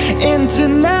bleeds into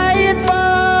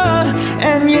nightfall,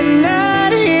 and you're not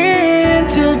here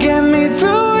to get me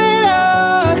through it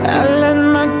all. I let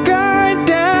my guard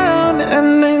down, and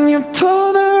then you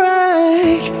pulled the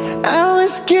rug. I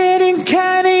was getting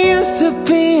kinda used to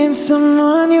being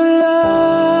someone you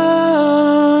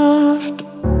loved.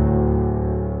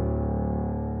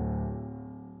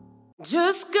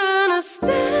 Just gonna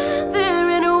stand there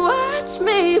and watch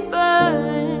me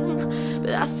burn, but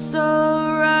that's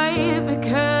alright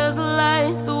because I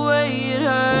like the way it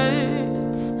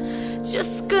hurts.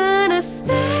 Just gonna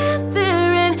stand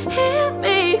there and hear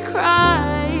me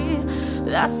cry,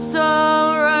 but that's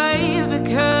alright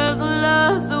because I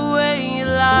love the way you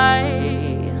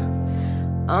lie.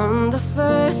 On the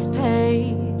first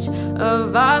page of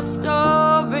our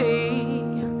story,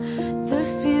 the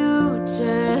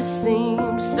future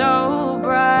seems so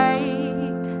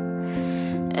bright,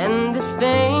 and this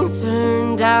thing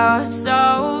turned out so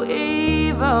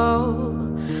evil.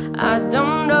 I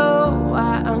don't know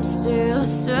why I'm still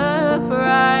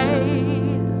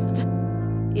surprised.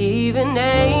 Even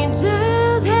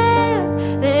angels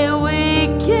have their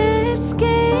wicked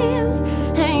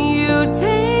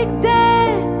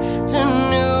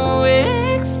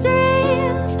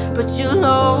but you'll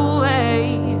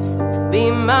always be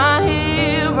my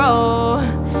hero.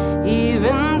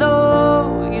 Even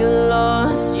though you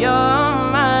lost your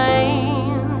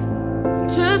mind,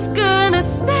 just gonna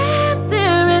stand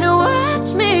there and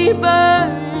watch me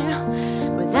burn.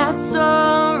 But that's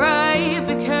alright,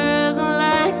 because I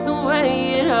like the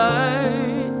way it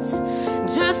hurts.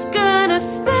 Just gonna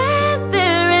stand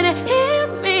there and hear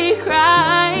me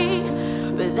cry.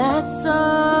 But that's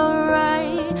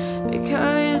alright,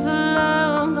 because I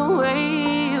love the way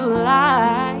you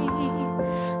lie.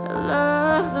 I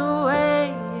love the way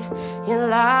you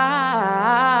lie.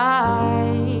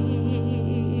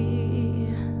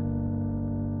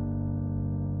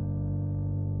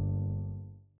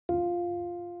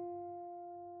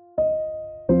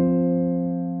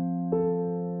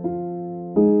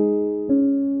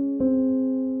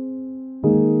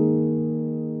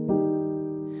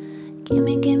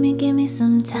 Give me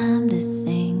some time to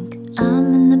think.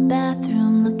 I'm in the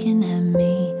bathroom looking at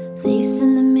me. Face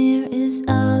in the mirror is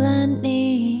all I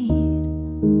need.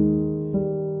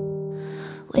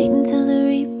 Wait until the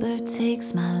Reaper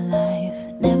takes my life.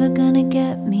 Never gonna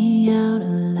get me out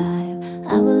alive.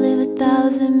 I will live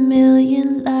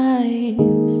 1,000,000,000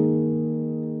 lives.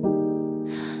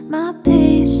 My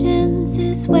patience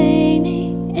is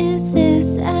waning. Is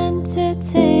this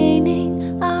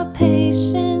entertaining? Our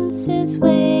patience is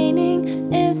waning.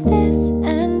 Is this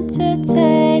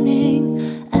entertaining?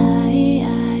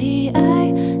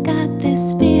 I got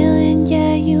this feeling,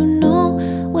 yeah, you know,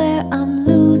 where I'm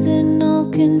losing all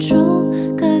control,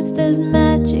 'cause there's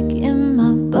magic in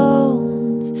my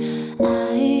bones.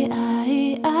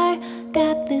 I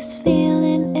got this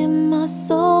feeling in my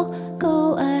soul.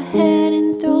 Go ahead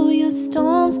and throw your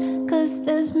stones, 'cause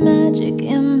there's magic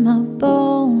in my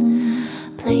bones.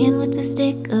 Playing with a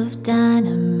stick of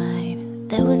dynamite.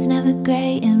 There was never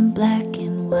gray and black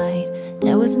and white.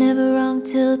 There was never wrong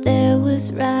till there was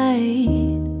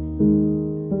right.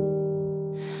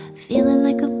 Feeling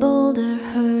like a boulder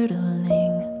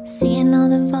hurtling, seeing all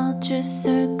the vultures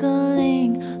circling,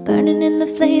 burning in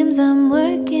the flames I'm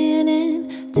working in,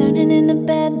 turning in a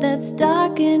bed that's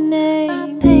darkening. My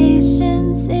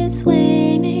patience is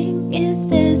waning. Is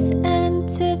this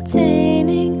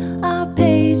entertaining? Our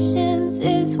patience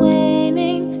is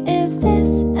waning. Is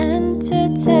this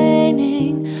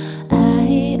entertaining?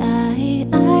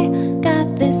 I got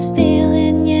this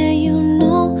feeling, yeah, you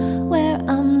know, where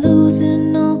I'm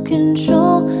losing all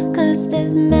control, 'cause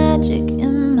there's magic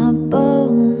in my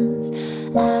bones.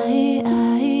 I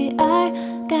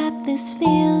got this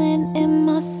feeling in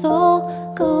my soul.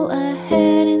 Go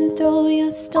ahead and throw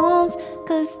your stones,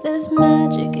 'cause there's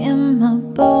magic in my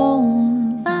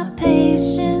bones. My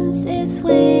patience is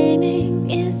waning.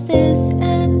 Is this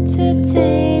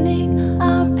entertaining?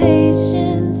 Our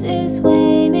patience is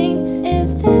waning. Is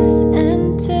this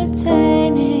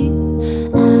entertaining?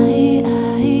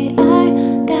 I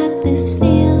got this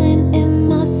feeling in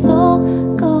my soul.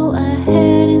 Go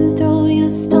ahead and throw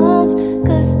your stones,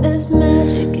 'cause there's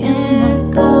magic in my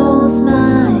bones. There goes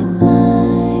my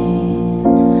mind.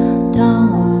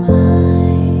 Don't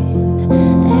mind.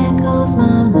 There goes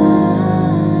my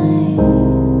mind.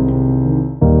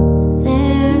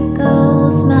 There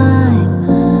goes my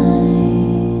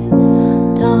mind.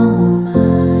 Don't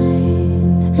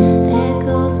mind. There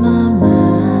goes my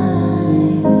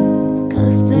mind.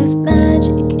 'Cause there's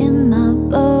magic in my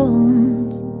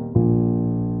bones.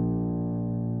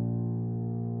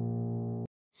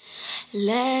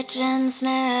 Legends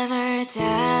never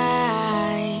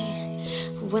die.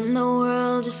 When the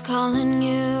world is calling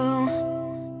you,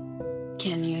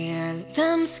 can you hear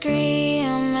them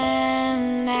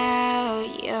screaming out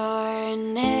your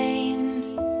name?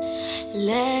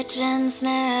 Legends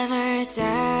never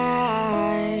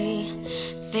die.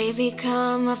 They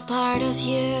become a part of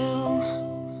you.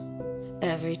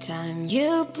 Every time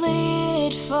you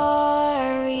bleed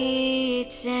for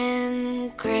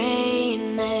eating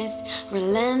greatness,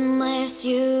 relentless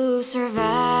you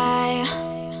survive.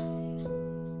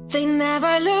 They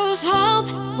never lose hope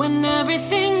when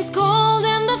everything's cold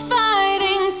and the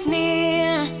fighting's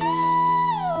near.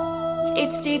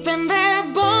 It's deep in their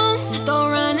bones. They'll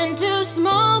run into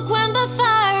smoke when the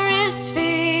fire is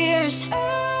fierce.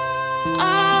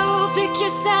 Oh, pick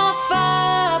yourself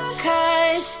up,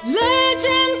 'cause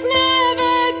legends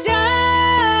never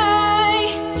die.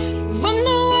 When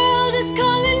the world is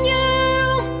calling you,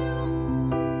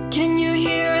 can you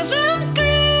hear them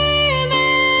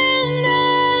screaming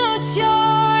out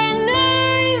your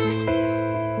name?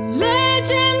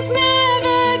 Legends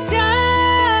never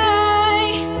die.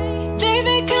 They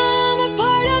become a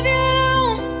part of you.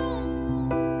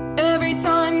 Every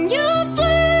time you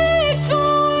bleed for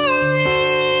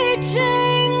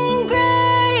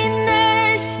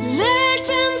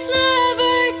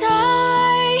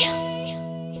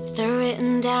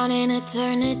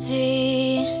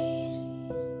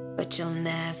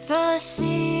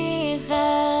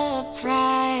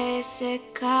basic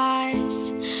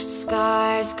cause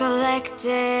scars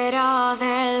collected all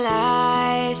their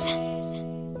lives.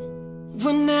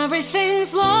 When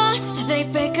everything's lost, they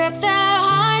pick up their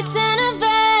hearts and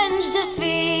avenge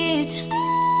defeat.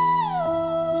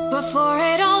 Before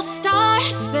it all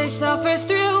starts, they suffer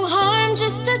through harm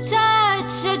just to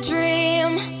touch a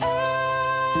dream.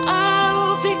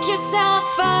 Oh, pick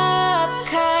yourself up,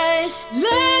 cause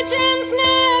legends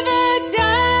never die.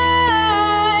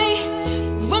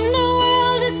 When the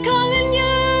world is calling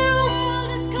you,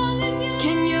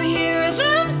 can you hear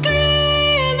them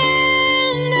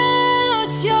screaming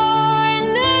out your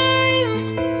name?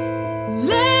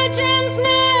 Legends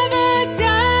never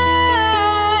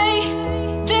die.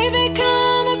 They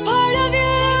become a part of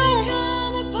you.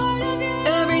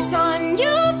 Every time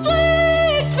you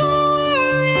plead for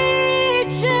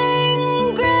reaching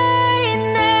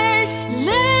greatness,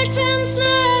 legends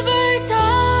never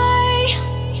die.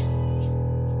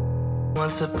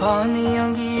 Once upon a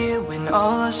younger year, when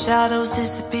all our shadows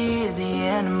disappeared, the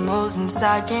animals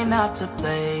inside came out to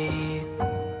play.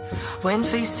 Went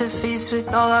face to face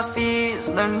with all our fears,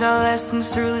 learned our lessons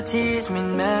through the tears,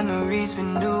 made memories we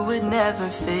knew would never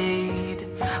fade.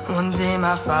 One day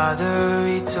my father,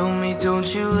 he told me, don't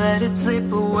you let it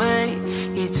slip away.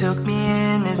 He took me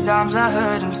in his arms, I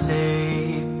heard him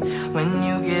say, when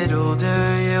you get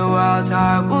older, your wild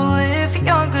heart will live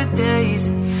younger days.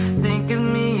 Think of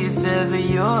me if ever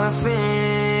you're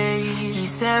afraid. He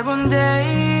said one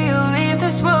day you'll leave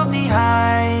this world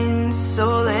behind,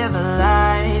 so live a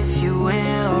life you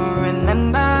will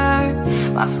remember.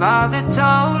 My father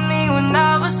told me when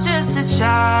I was just a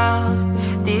child,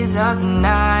 these are the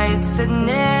nights that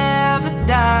never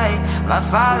die. My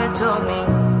father told me.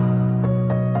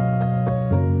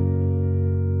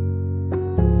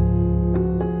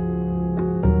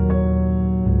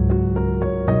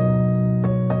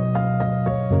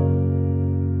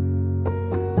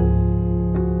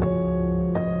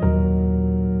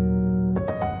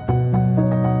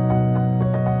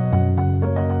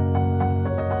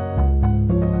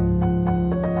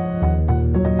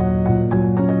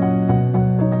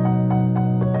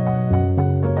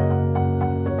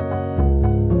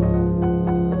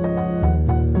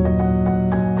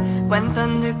 When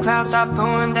thunderclouds start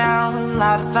pouring down,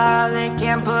 light a fire they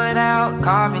can't put out,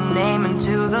 carve your name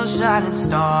into those shining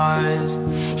stars.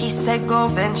 He said go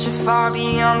venture far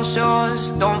beyond the shores,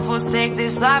 don't forsake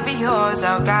this life of yours,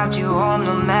 I'll guide you home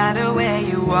no matter where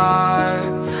you are.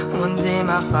 One day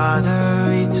my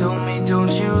father, he told me,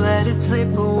 don't you let it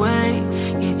slip away.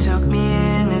 He took me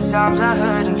in his arms, I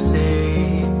heard him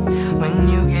say, when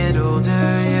you get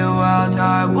older, your wild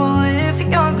heart will live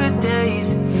younger days.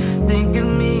 Think of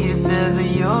me if ever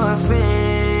you're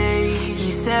afraid.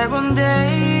 He said one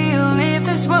day you'll leave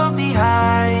this world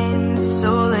behind,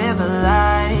 so live a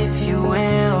life you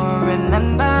will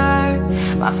remember.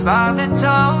 My father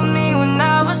told me when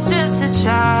I was just a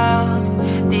child,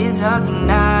 these are the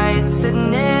nights that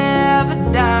never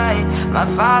die. My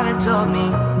father told me.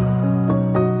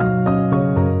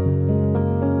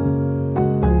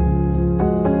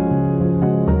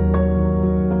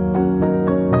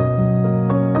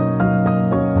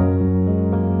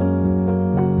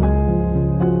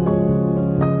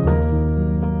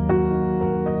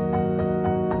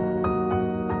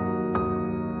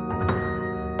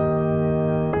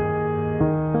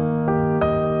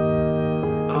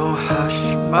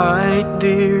 My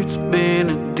dear, it's been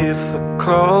a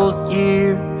difficult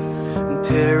year, and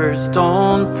terrorists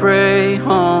don't prey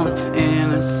on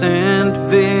innocent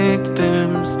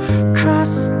victims.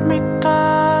 Trust me,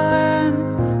 darling,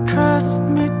 trust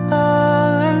me,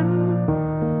 darling.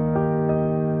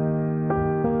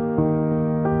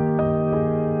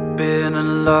 Been a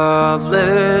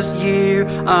loveless year,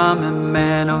 I'm a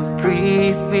man of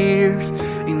 3 fears: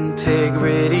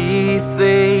 integrity,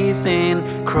 faith, and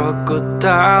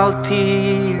crocodile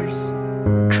tears.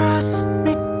 Trust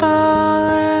me,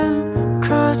 darling,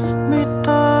 trust me,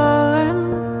 darling.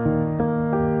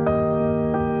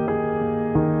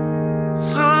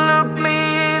 So look me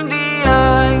in the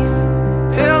eyes,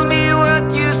 tell me what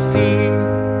you see.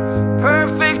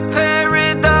 Perfect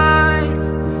paradise,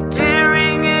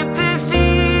 tearing at the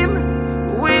seam.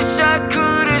 Wish I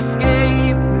could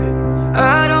escape it,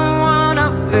 I don't wanna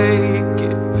fake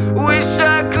it. Wish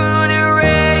I could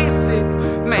erase it,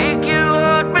 make you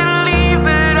all believe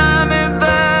it. I'm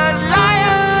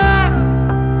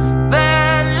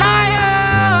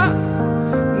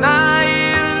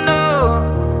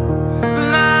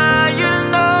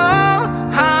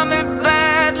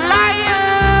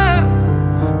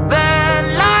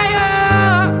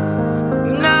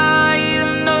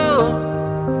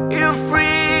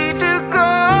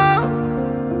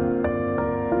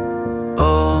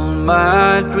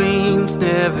my dreams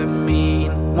never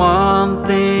mean one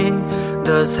thing.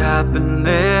 Does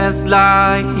happiness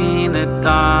lie in a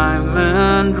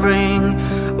diamond ring?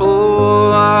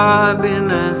 Oh, I've been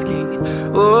asking,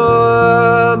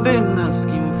 oh, I've been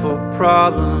asking for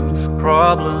problems,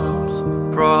 problems,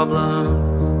 problems.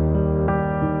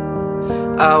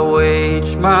 I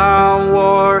wage my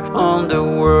war on the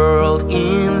world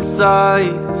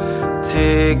inside.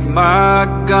 Take my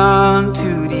gun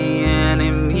to the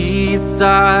enemy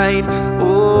side.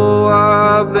 Oh,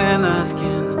 I've been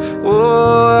asking,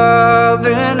 oh, I've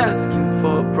been asking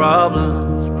for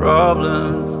problems,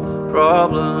 problems,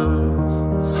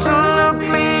 problems. So look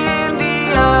me in the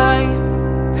eye,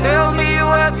 tell me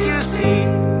what you see.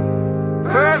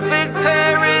 Perfect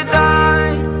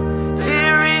paradise,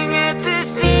 tearing at the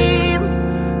seam.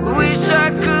 Wish I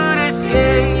could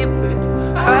escape it,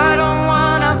 I don't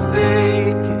wanna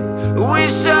fake it.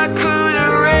 Wish I could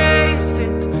erase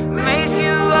it, make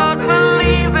you out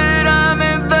believe it. I'm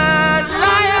a bad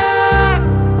liar,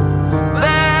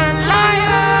 bad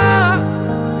liar.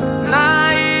 Now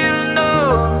you know,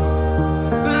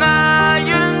 now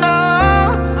you know.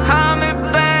 I'm a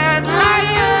bad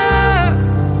liar,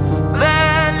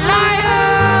 bad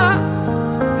liar.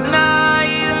 Now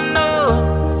you know,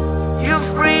 you're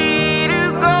free to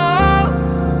go.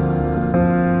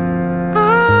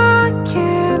 I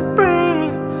can't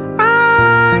breathe,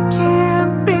 I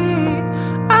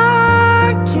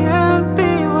can't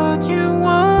be what you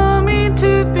want me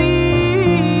to be.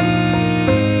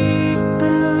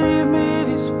 Believe me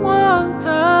this one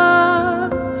time,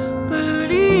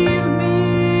 believe me.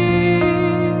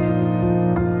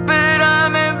 But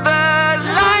I'm a bad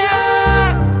liar,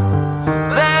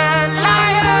 bad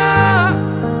liar.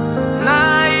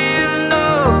 Now you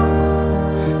know,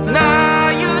 now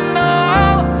you know.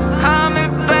 I'm a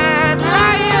bad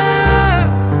liar,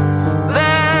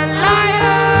 bad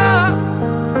liar.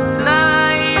 Now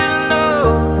you know,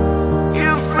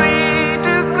 you're free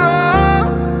to go.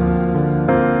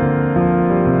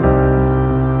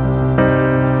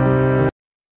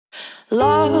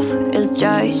 Love is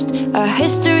just a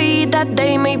history that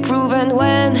they may prove, and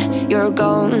when you're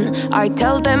gone, I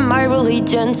tell them my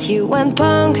religion's you. And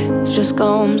punk just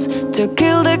comes to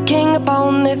kill the king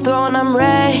upon the throne. I'm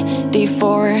ready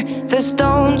for the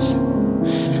stones.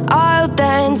 I'll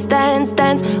dance, dance,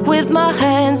 dance with my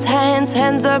hands, hands,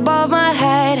 hands above my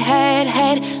head, head,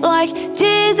 head. Like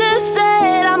Jesus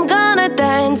said, I'm gonna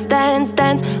dance, dance,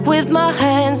 dance with my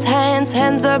hands, hands,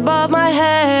 hands above my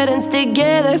head. And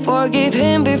together forgive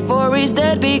him before he's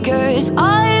dead, because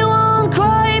I won't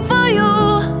cry for you,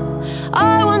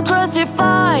 I won't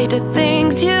crucify the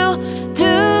things you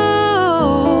do.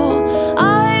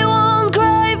 I won't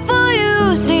cry for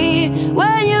you, see,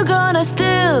 when you're gonna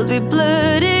still be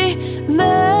bloody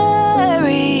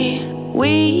Mary.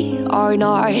 We are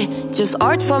not just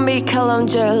art from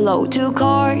Michelangelo to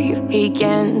carve. He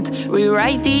can't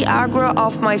rewrite the aggro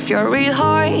of my fury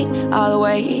heart. I'll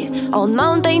wait on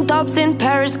mountain tops in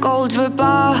Paris, cold, je veux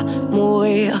pas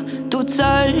mourir toute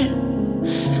seule.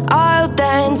 I'll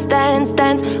dance, dance,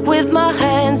 dance with my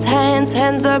hands, hands,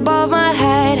 hands above my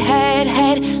head, head,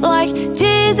 head. Like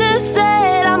Jesus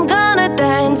said, I'm gonna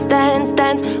dance, dance,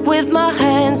 dance with my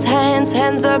hands, hands,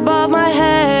 hands above my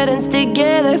head. And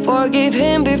together forgive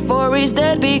him before he's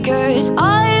dead, because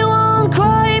I won't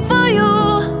cry for you,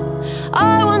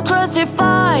 I won't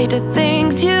crucify the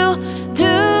things you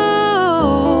do.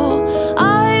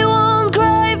 I won't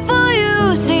cry for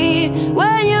you, see,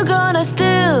 when you're gonna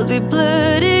still be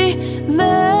bloody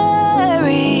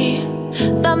Mary.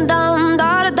 Dum dum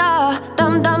da da da,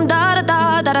 dum dum da da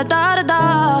da da da da da.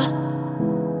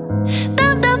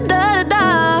 Dum dum da da da,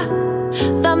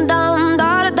 dum dum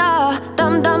da da da,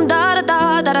 dum dum da da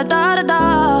da da da da da.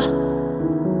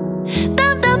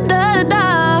 Dum dum da da da.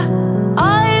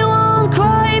 I won't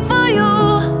cry for you,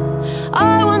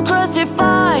 I won't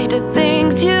crucify the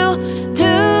things you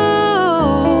do.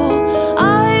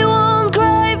 I won't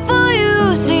cry for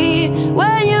you, see,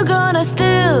 when you're gonna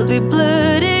still be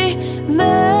bloody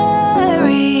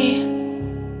Mary.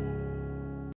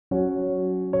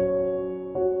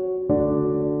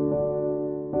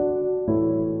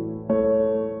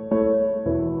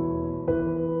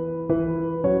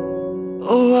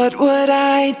 What would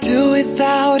I do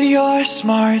without your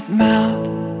smart mouth?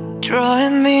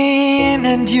 Drawing me in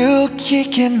and you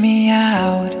kicking me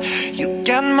out. You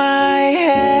got my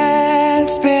head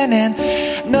spinning,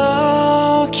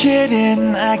 no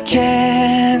kidding, I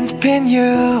can't pin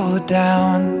you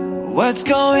down. What's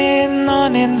going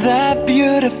on in that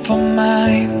beautiful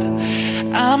mind?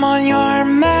 I'm on your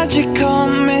magical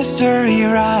mystery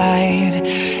ride,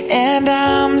 and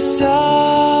I'm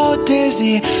so dizzy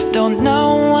crazy. Don't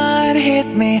know what hit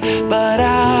me, but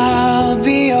I'll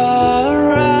be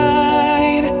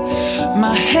alright.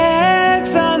 My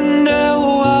head's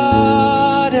underwater,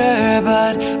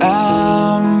 but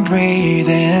I'm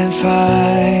breathing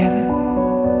fine.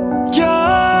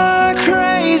 You're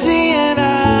crazy and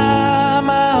I'm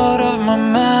out of my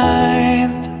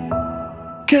mind.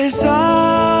 'Cause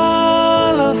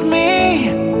all of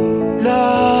me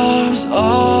loves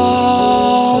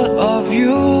all of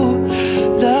you.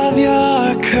 Love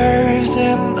your curves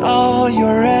and all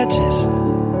your edges,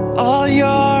 all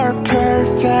your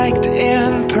perfect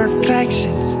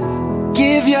imperfections.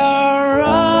 Give your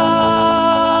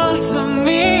all to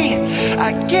me, I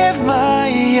give my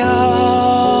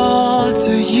all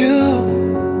to you.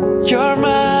 You're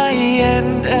my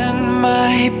end and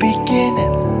my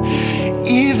beginning.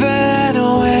 Even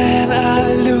when I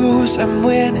lose, I'm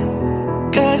winning.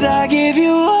 'Cause I give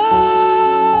you all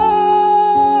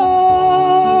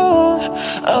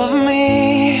of me,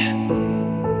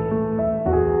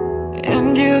 and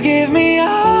you give me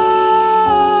all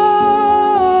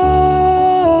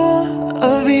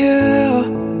of you.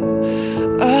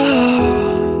 Oh,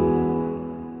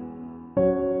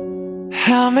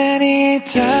 how many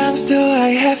times do I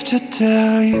have to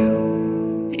tell you?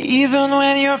 Even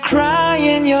when you're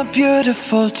crying, you're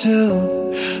beautiful too.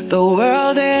 The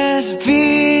world is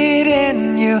beating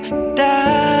you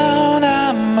down.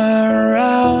 I'm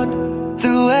around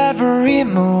through every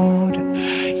mood.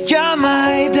 You're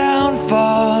my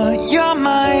downfall, you're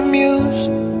my muse,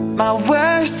 my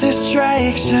worst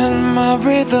distraction, my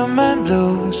rhythm and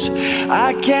blues. I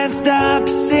can't stop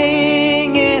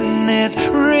singing, it's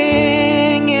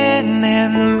ringing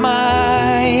in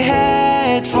my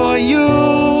head for you.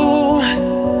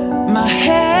 My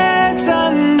head's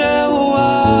underwater,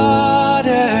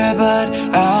 but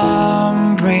I'm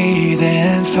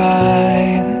breathing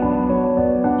fine.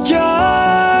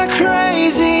 You're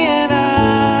crazy and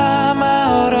I'm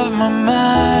out of my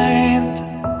mind.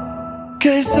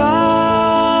 'Cause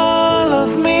all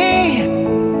of me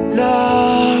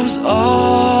loves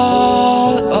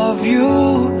all of you.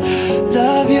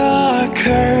 Love your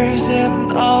curves and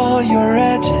all your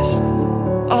edges,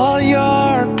 all your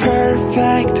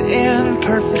perfect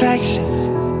imperfections.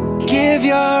 Give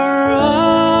your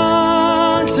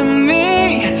all to me,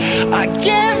 I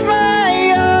give my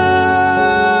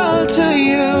all to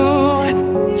you.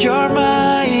 You're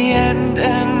my end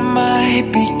and my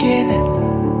beginning.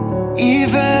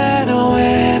 Even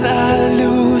when I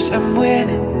lose, I'm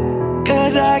winning.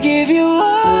 'Cause I give you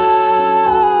all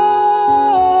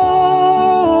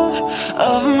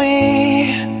of me,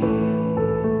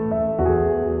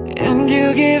 and you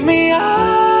give me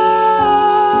all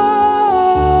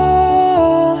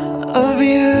of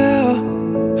you.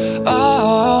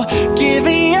 Oh, give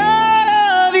me all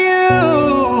of you.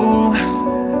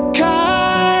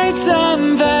 Cards on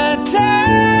the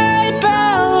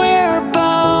table, we're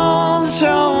both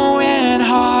throwing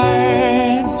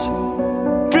hearts,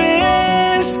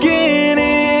 risking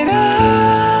it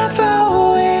all, though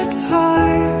it's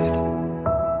hard.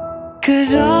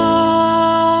 'Cause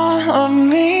all of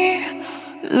me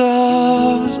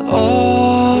loves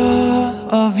all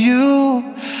of you.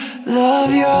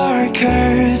 Love your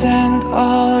curves and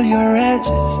all your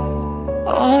edges,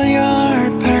 all your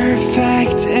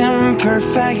perfect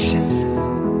imperfections.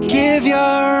 Give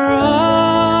your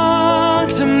all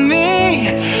to me,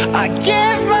 I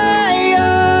give my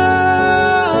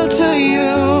all to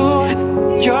you.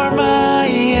 You're my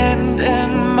end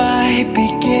and my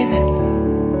beginning.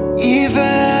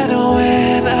 Even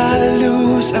when I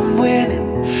lose, I'm winning.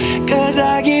 'Cause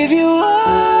I give you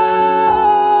all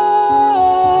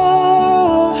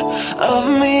of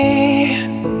me,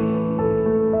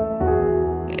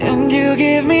 and you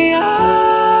give me all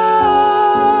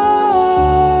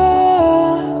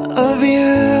of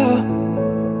you.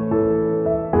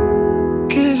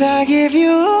 'Cause I give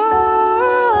you all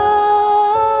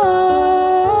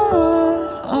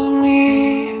of me,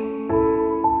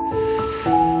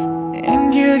 and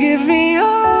you give me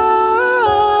all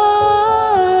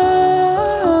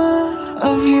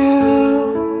of you.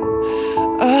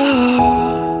 Oh.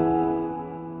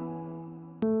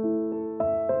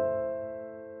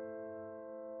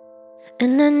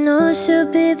 And I know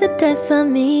she'll be the death of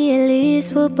me, at least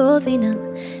we'll both be numb.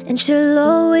 And she'll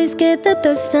always get the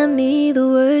best of me, the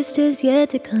worst is yet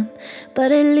to come. But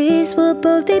at least we'll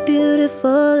both be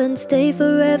beautiful and stay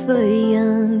forever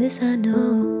young. This I know,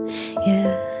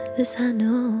 yeah, this I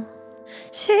know.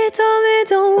 She told me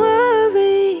don't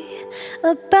worry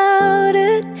about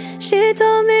it. She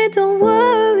told me don't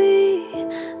worry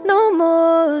no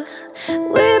more.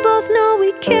 We both know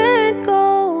we can't go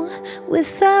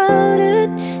without it.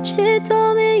 She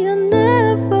told me you'll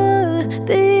never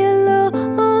be alone.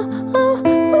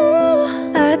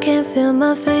 I can't feel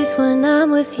my face when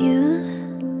I'm with you,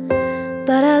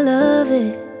 but I love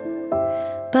it,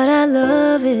 but I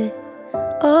love it.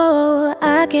 Oh,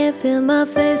 I can't feel my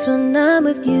face when I'm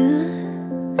with you,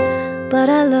 but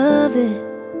I love it,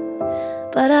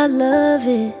 but I love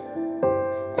it.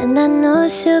 And I know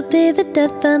she'll be the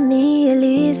death of me, at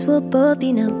least we'll both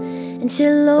be numb. And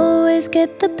she'll always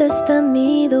get the best of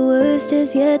me, the worst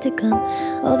is yet to come.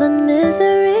 All the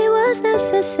misery was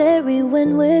necessary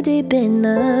when we're deep in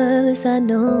love, this I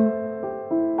know,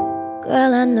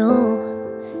 girl, I know.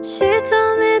 She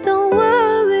told me don't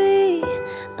worry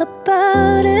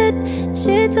about it.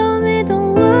 She told me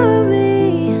don't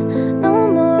worry no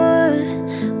more.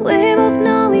 We both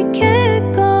know we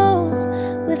can't go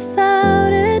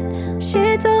without it.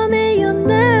 She told me you'll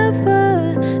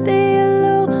never be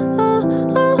alone.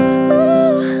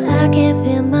 I can't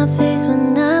feel my face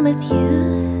when I'm with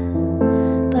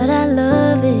you, but I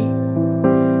love it,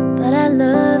 but I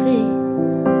love it.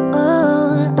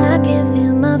 Oh, I can't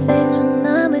feel my face when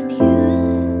I'm with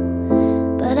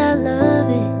you, but I love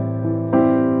it,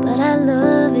 but I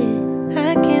love it.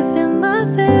 I can't feel my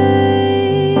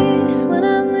face when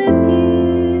I'm with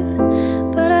you,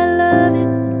 but I love it,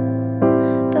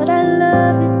 but I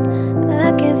love it.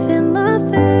 I can't feel my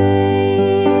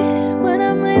face when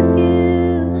I'm with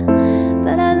you,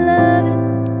 but I love it,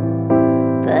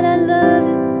 but I love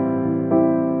it.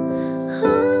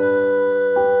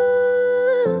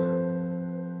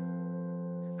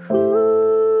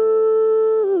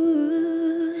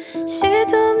 She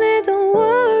told me don't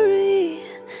worry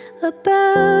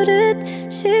about it.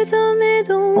 She told me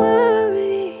don't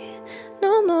worry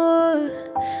no more.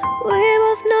 We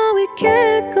both know we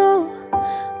can't go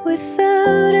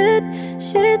without it.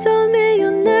 She told me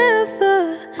you'll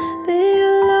never be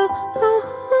alone.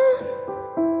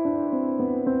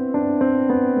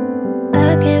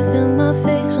 I can't feel my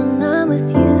face when I'm with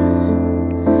you,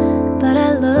 but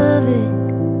I love it,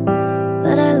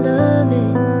 but I love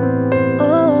it.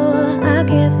 Oh, I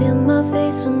can't feel my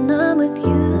face when I'm with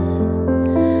you,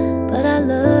 but I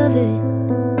love it,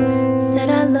 said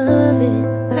I love it.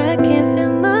 I can't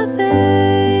feel my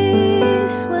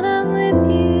face when I'm with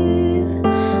you,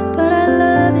 but I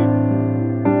love it,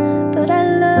 but I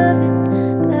love it.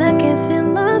 I can't feel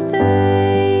my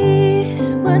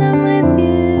face when I'm with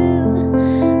you,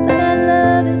 but I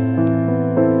love it,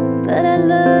 but I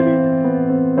love it.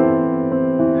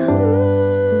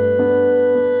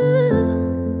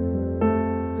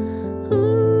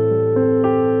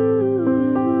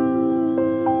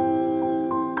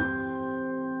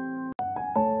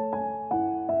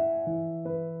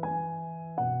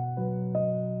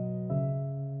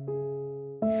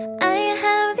 I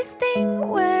have this thing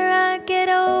where I get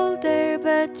older,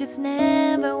 but just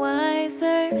never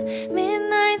wiser.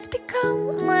 Midnights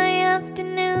become my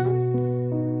afternoons.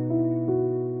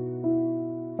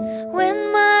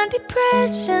 When my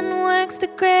depression works the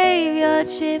graveyard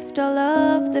shift, all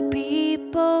of the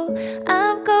people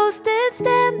I've ghosted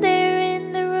stand there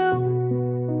in the room.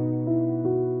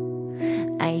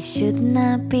 I should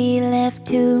not be left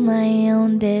to my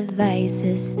own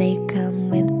devices. They come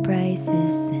with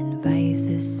prices and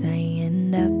vices. I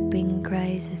end up in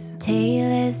crisis.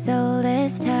 Tale as old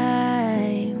as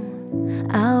time.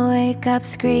 I'll wake up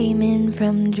screaming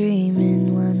from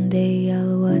dreaming. One day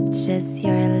I'll watch as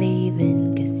you're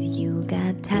leaving, 'cause you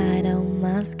got tired of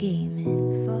my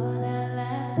scheming. For the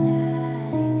last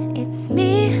time, it's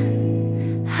me.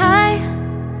 Hi,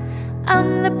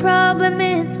 I'm the problem,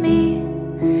 it's me.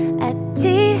 At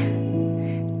tea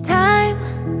time,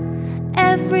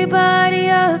 everybody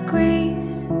agrees.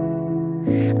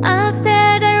 I'll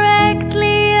stare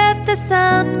directly at the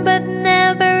sun, but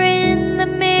never in the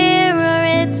mirror.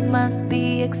 It must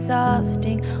be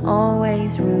exhausting,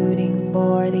 always rooting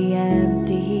for the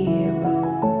anti-hero.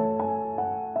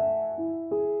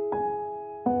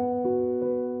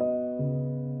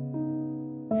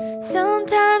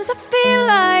 Sometimes I feel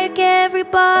like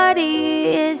everybody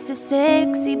is a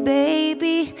sexy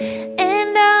baby,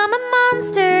 and I'm a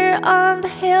monster on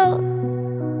the hill.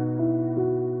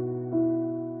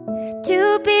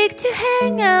 Too big to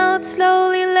hang out,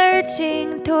 slowly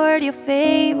lurching toward your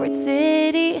favorite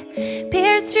city.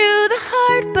 Pierced through the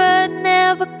heart but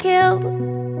never killed.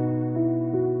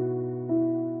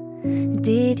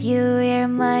 Did you hear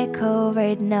my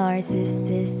covert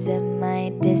narcissism?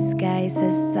 My disguise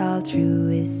as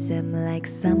altruism, like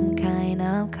some kind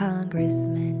of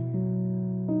congressman.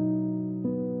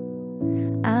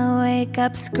 I wake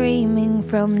up screaming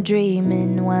from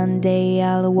dreaming. One day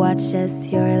I'll watch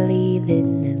as you're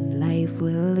leaving, and life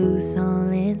will lose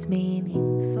all its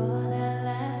meaning. For the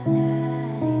last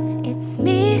time, it's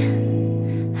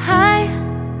me. Hi,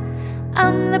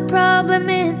 I'm the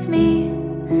problem, it's me.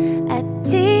 At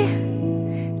tea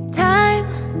time,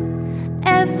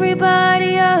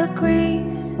 everybody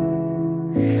agrees.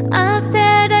 I'll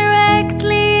stare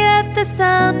directly at the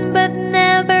sun, but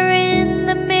never in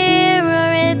the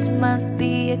mirror. It must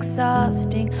be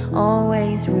exhausting,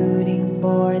 always rooting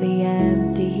for the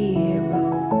anti-hero.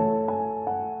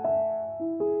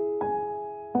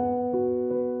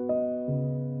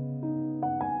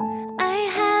 I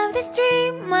have this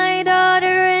dream, my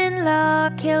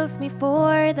daughter-in-law kills me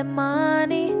for the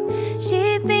money.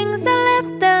 She thinks I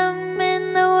left them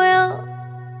in the will.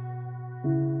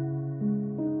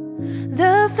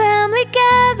 The family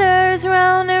gathers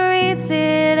round and reads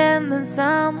it, and then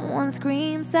someone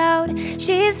screams out,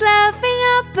 she's laughing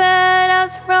up at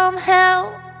us from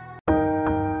hell.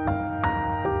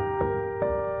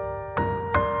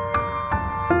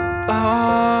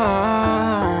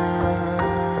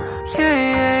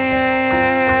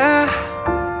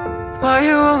 Why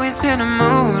you always in a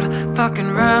mood?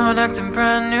 Fucking around, acting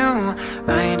brand new.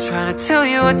 I ain't trying to tell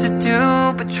you what to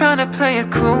do, but trying to play it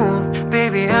cool.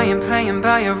 Baby, I ain't playing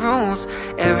by your rules.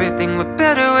 Everything look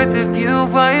better with a view.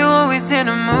 Why you always in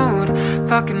a mood?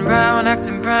 Fucking around,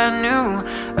 acting brand new.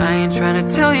 I ain't trying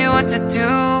to tell you what to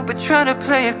do, but trying to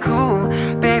play it cool.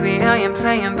 Baby, I ain't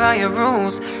playing by your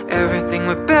rules. Everything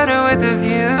look better with a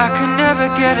view. I could never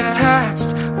get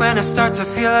attached. When I start to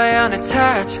feel I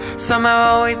unattached, somehow I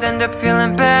always end up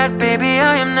feeling bad. Baby,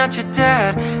 I am not your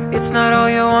dad. It's not all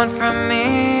you want from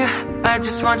me, I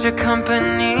just want your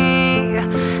company.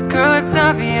 Girl, it's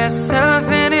obvious,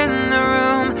 elephant in the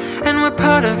room, and we're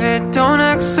part of it. Don't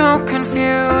act so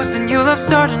confused, and you love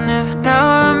starting it. Now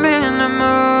I'm in the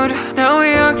mood. Now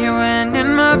we arguing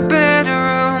in my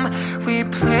bedroom. We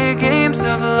play games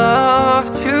of love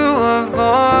to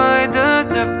avoid the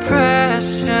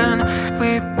depression.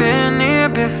 We've been here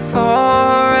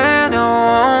before, and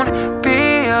I won't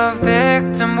be a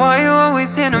victim. Why you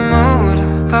always in a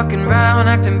mood? Fucking round,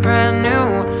 acting brand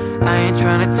new. I ain't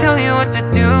trying to tell you what to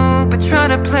do, but trying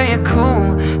to play it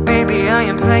cool. Baby, I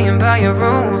am playing by your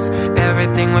rules.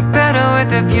 Everything look better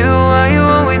with a view. Why you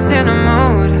always in a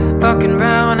mood? Fucking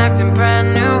round, acting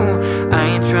brand new. I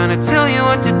ain't trying to tell you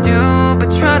what to do, but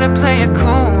try to play it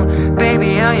cool.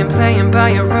 Baby, I am playing by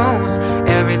your rules.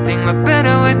 Everything look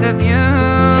better with a view.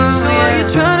 So are you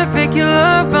trying to fake your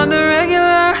love on the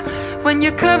regular, when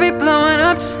your could be blowing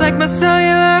up just like my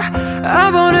cellular?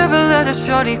 I won't ever let a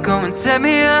shorty go and set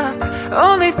me up.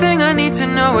 Only thing I need to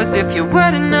know is if you're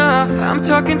wet enough. I'm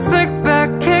talking slick back,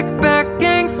 kick back,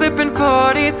 gang slipping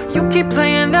 40s. You keep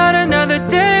playing out another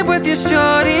day with your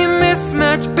shorty.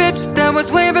 Mismatch, bitch, that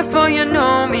was way before you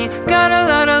know me. Got a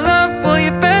lot of love, well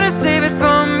you better save it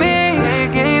for me. Play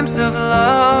games of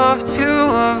love to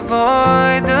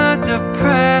avoid the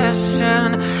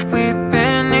depression. We've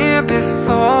been here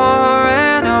before,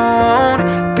 and I won't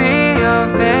be a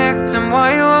victim.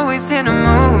 Why you always in a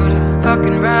mood?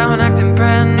 Fucking round, acting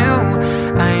brand new.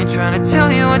 I ain't trying to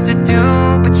tell you what to do,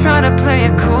 but try to play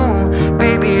it cool.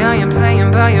 Baby, I am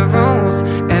playing by your rules.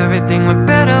 Everything look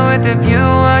better with a view.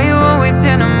 Why you always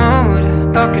in a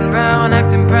mood? Fucking round,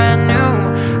 acting brand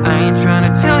new. I ain't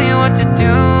trying to tell you what to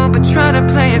do, but try to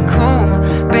play it cool.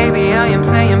 Baby, I am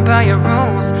playing by your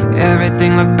rules.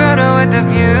 Everything look better with a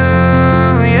view,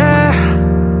 yeah.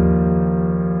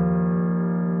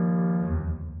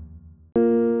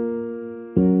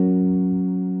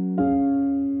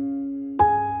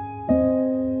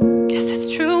 Guess it's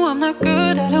true, I'm not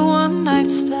good at a one-night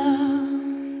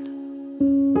stand,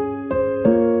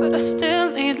 but I still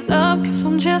need love, cause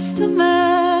I'm just a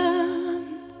man.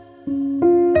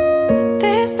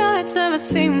 These nights never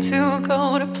seem to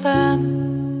go to plan.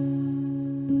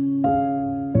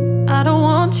 I don't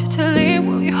want you to leave,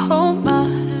 will you hold my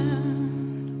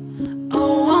hand?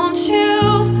 Oh, won't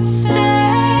you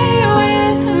stay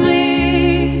with me?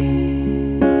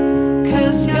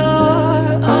 Cause you're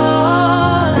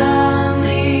all I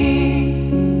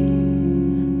need.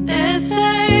 This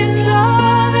ain't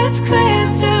love, it's clear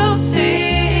to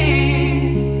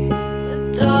see. But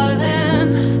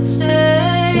darling,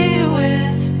 stay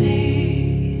with me.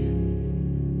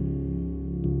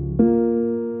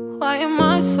 Why am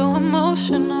I so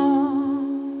emotional?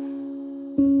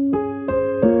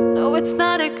 No, it's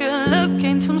not a good look,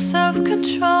 gain some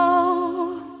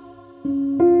self-control.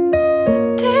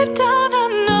 Deep down I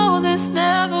know this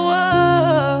never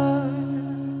works,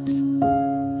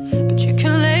 but you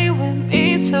can lay with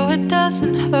me so it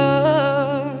doesn't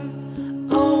hurt.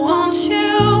 Oh, won't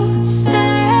you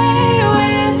stay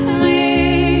with me?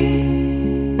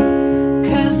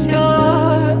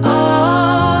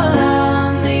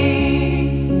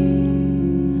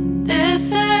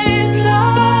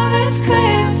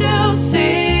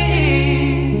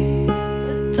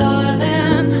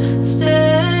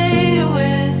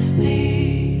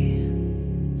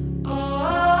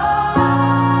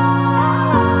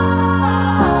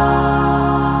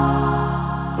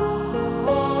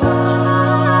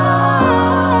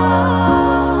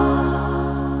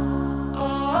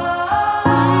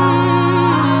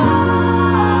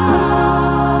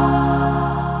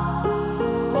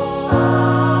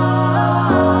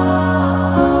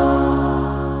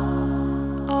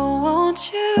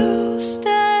 won't you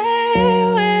stay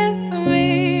with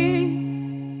me?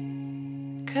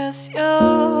 'Cause you're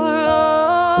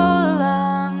all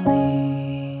I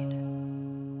need.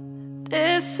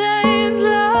 This ain't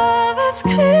love, it's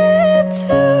clear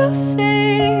to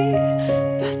see.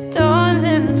 But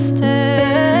darling,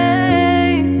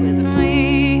 stay with me.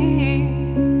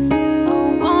 Oh,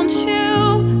 won't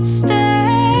you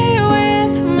stay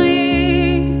with me?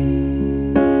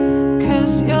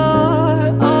 'Cause you're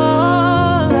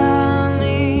all I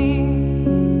need.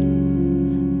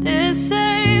 This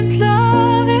ain't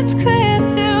love, it's clear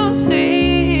to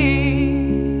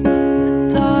see. But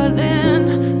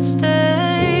darling,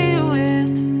 stay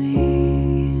with me.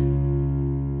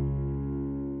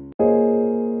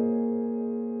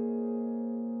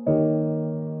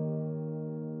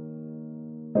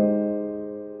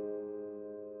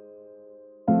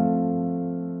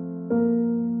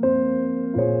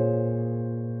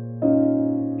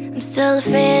 I'm still a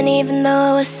fan even though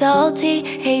I was salty.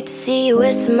 Hate to see you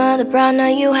with some other broad, are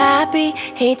you happy?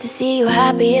 Hate to see you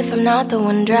happy if I'm not the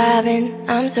one driving.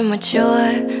 I'm so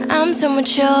mature, I'm so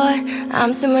mature,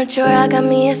 I'm so mature. I got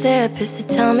me a therapist to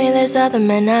tell me there's other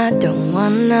men I don't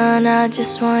want none, I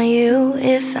just want you.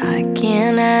 If I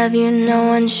can't have you, no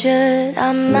one should.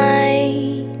 I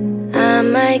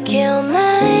might kill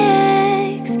my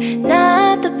ex,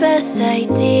 not the best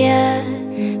idea.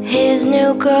 His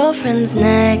new girlfriend's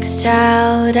next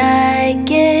child I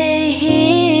get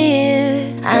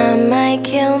here. I might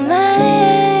kill my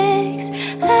ex,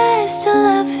 I still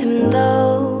love him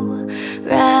though.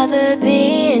 Rather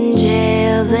be in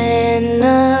jail than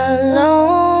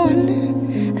alone.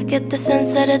 I get the sense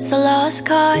that it's a lost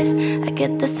cause. I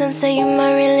get the sense that you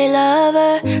might really love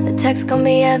her. The text gon'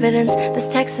 be evidence, this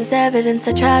text is evidence.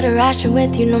 I try to ration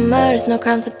with you, no murders, no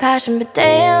crimes of passion. But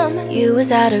damn, you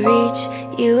was out of reach,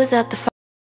 you was at the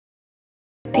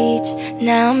beach.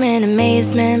 Now I'm in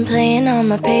amazement, playing on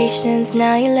my patience.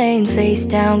 Now you're laying face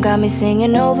down, got me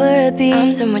singing over a beat.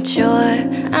 I'm so mature,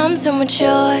 I'm so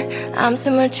mature, I'm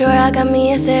so mature. I got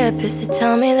me a therapist to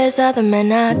tell me there's other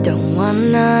men I don't want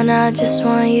none, I just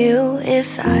want you.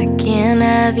 If I can't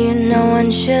have you, no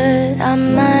one should. I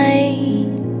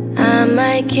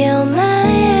might kill my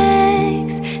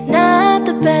ex, not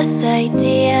the best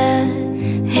idea.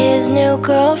 His new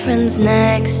girlfriend's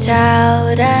next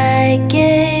child I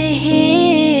get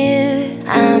here.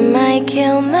 I might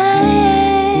kill my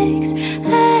ex,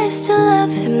 I still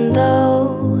love him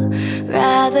though.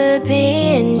 Rather be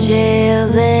in jail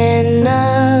than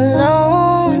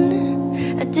alone.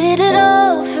 I did it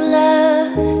all for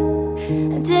love,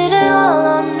 I did it all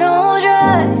on no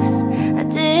drugs. I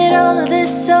did all of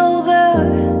this sober,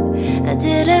 I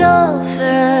did it all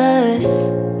for us.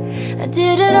 I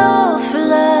did it all for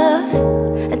love,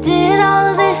 I did all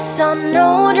of this on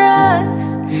no drugs.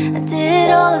 I did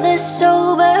all of this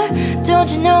sober, don't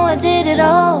you know I did it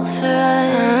all for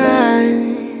us.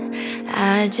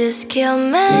 I just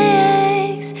killed my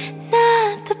ex,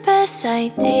 not the best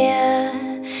idea.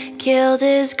 Killed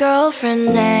his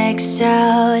girlfriend, next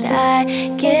child I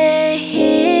get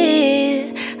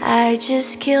here. I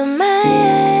just killed my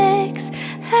ex,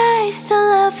 I still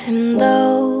love him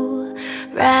though.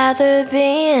 Rather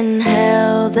be in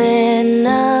hell than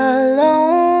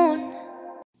alone.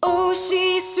 Oh,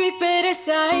 she's sweet but a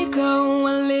psycho,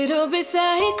 a little bit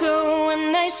psycho.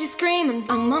 One night she's screaming,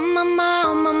 I'm on my mind,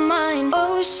 on my mind.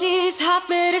 Oh, she's hot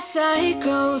but a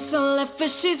psycho, so left but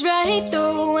she's right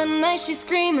though. One night she's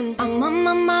screaming, I'm on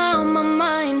my mind, on my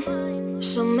mind.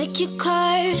 She'll make you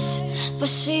curse, but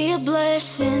she a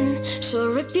blessing.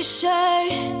 She'll rip your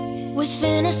shirt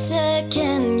within a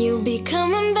second. You'll be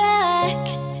coming back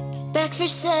for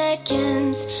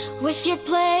seconds with your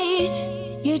plate.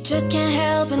 You just can't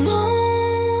help it,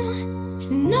 no,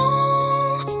 no.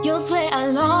 You'll play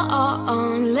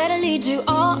along, let her lead you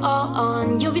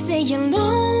on. You'll be saying no,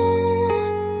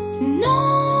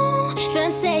 no,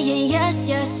 then saying yes,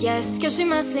 yes, yes, 'cause she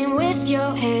messing with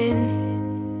your head.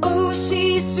 Oh,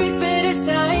 she's sweet but a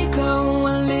psycho,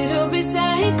 a little bit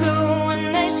psycho.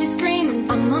 One night she's screaming,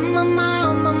 I'm on my mind,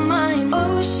 on my mind.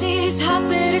 Oh, she's hot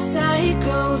but a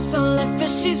psycho, so left but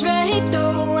she's right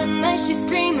though. One night she's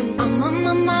screaming, I'm on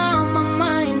my mind, on my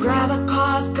mind. Grab a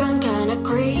cough gun, kinda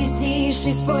crazy.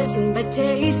 She's poison but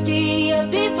tasty. Yeah,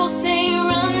 people say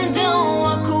run, don't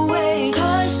walk away.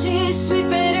 'Cause she's sweet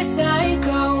but a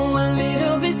psycho, a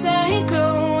little bit psycho.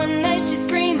 One night she's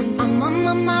screaming, I'm on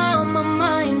my mind, on my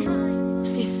mind.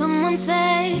 See, someone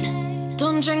said,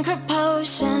 don't drink her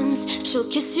potions. She'll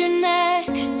kiss your neck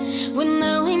with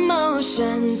no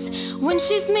emotions. When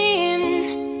she's mean,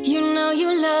 you know you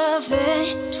love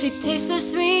it. She tastes so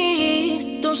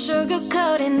sweet, don't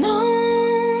sugarcoat it, no,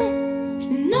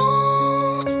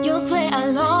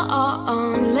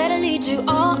 lead you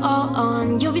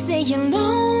on. You'll be saying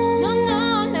no, no,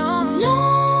 no, no,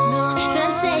 no,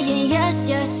 then saying yes,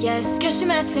 yes, yes, cause she's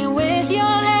messing with your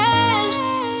head.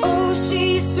 Oh,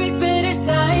 she's sweet but a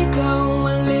psycho,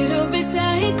 a little bit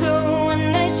psycho.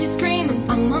 One night she's screaming,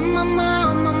 I'm on my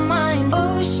mind, on my mind.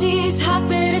 Oh, she's hot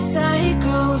but a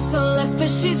psycho, so left but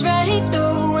she's right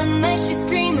though. One night she's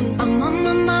screaming, I'm on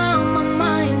my mind, on my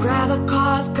mind. Grab a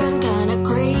cough gun, kinda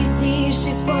crazy.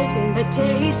 She's poison but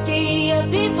tasty. Yeah,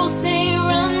 people say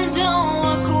run, don't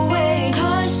walk away,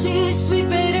 cause she's sweet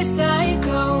but a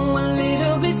psycho, a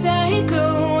little bit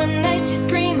psycho. One night she's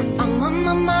screaming, I'm on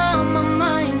my mind, on my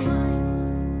mind.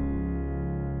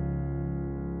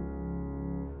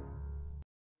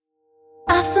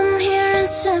 I've been hearing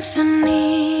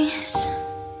symphonies.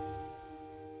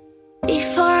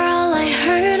 Before all I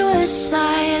heard was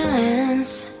silence,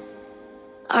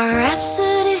 a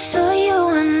rhapsody for you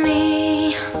and me.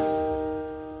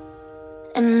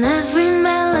 And every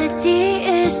melody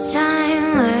is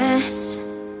timeless.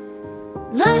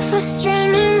 Life was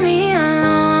stringing me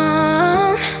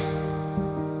along.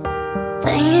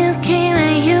 Then you came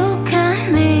and you cut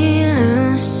me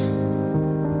loose.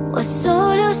 Was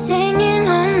solo singing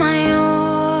on my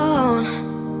own.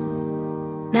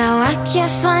 Now I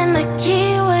can't find the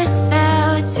key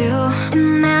without you. And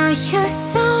now your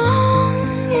song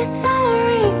is on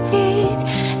repeat,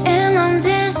 and I'm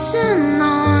dancing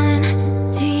on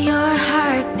to your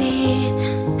heartbeat.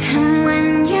 And when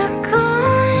you're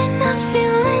gone, I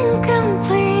feel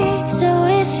incomplete. So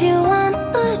if you want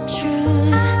the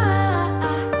truth,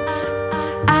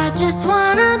 I just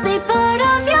wanna be part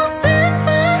of your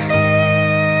symphony.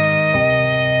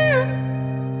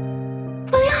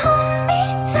 Will you hold me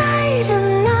tight and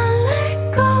not let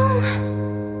go?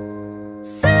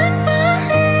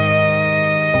 Symphony,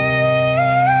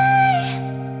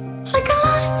 like a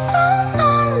love song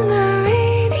on the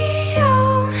radio.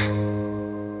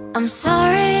 I'm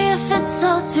sorry if it's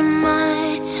all too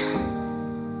much.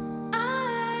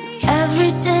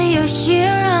 Every day you're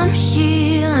here, I'm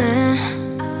healing.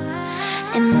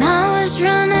 And I was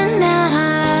running out of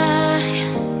luck.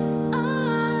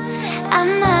 I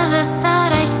never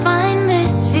thought I'd find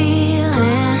this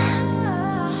feeling,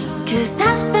 cause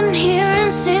I've been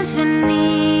hearing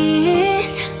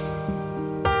symphonies.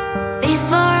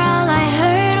 Before all I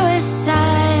heard was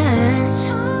silence,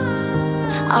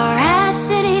 a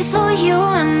rhapsody for you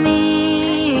and me.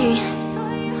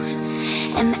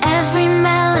 And every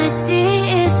melody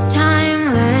is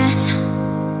timeless.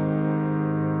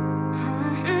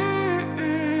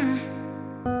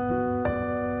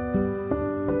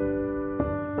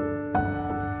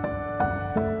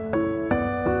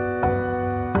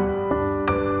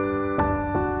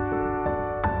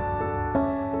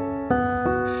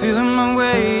 Feeling my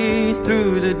way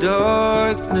through the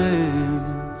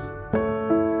darkness,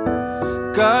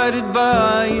 guided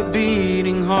by a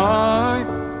beating heart.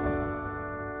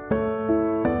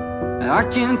 I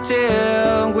can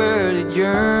tell where the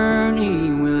journey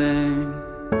will end,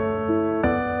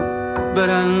 but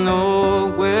I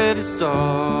know where to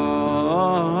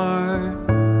start.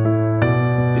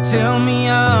 You tell me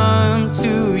I'm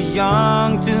too young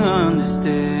to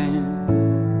understand.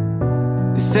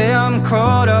 They say I'm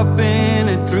caught up in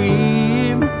a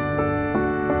dream.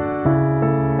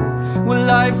 Well,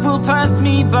 life will pass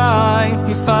me by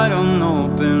if I don't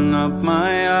open up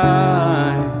my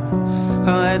eyes.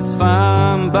 Well, that's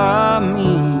fine by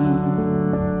me.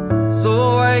 So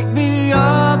wake me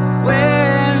up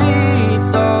when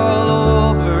it's all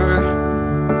over,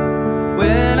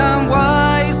 when I'm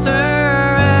wiser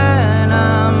and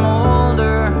I'm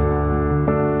older.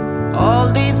 All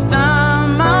this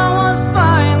time I was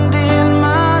finding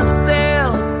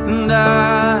myself, and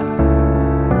I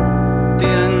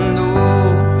didn't know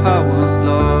I was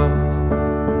lost.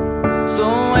 So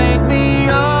wake me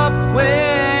up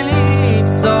when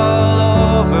it's all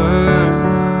over,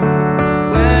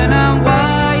 when I'm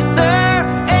wiser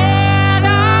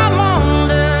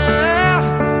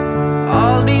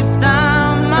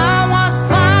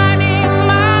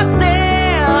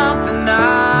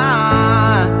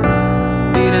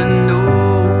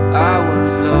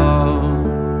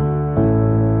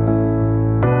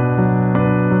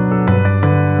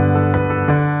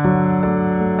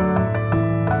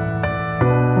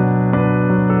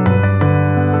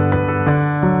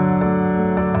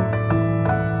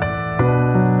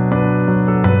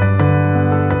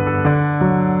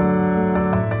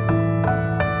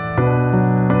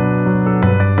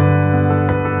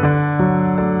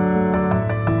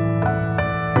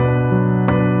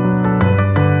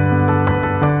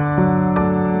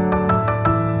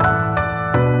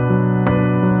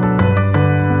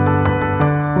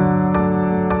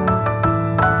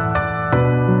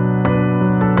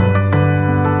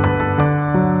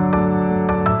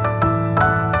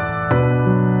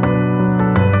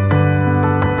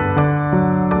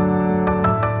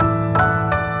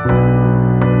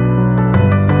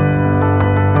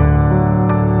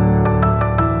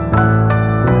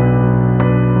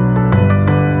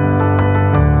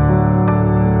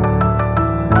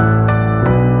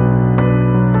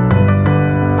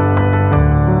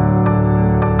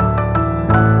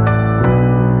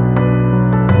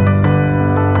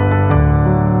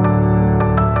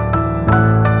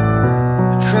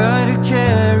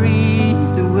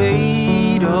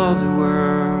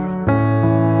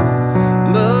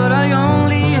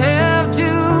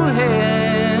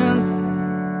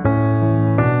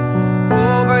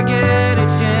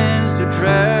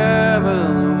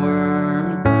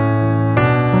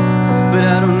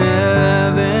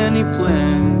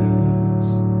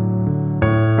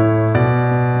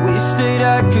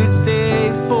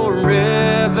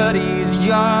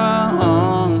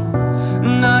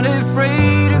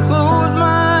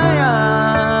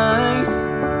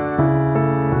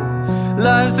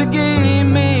was a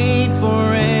game made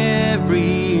for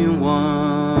everyone,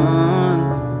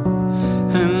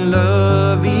 and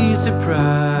love is a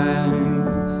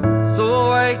prize.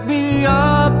 So wake me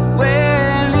up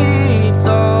when it's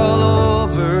all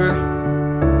over,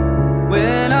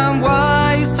 when I'm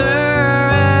wiser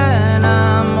and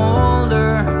I'm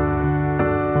older.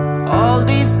 All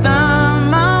this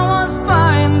time I was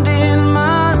finding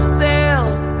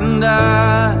myself, and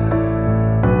I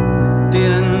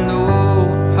didn't know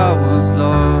I was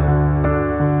lost.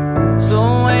 So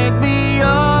wake me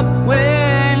up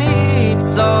when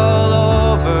it's all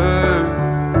over,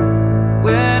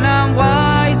 when I'm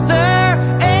wiser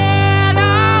and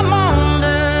I'm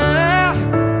older.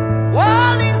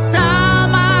 All this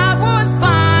time I was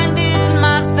finding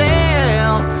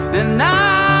myself, and I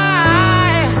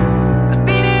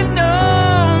didn't know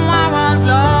I was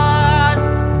lost.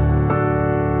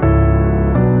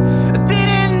 I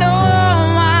didn't know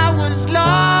I was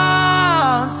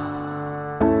lost.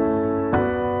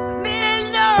 Didn't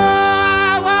know I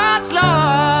was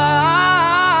lost.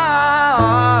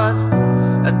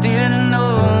 I didn't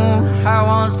know I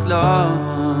was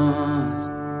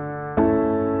lost.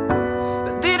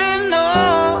 I didn't know.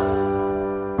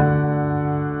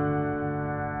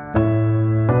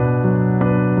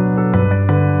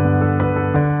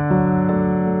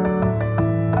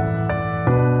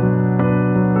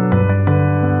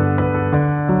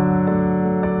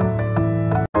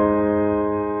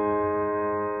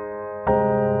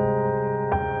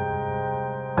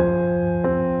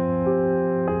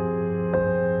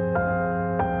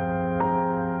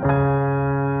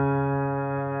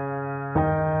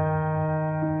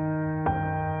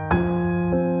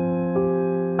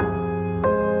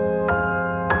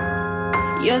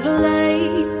 You're the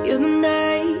light, you're the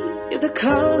night, you're the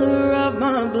color of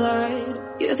my blood.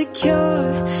 You're the cure,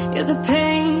 you're the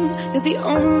pain, you're the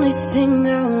only thing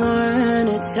I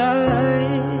wanna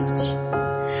touch.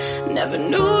 Never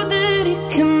knew that it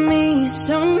could mean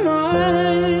so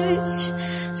much,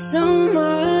 so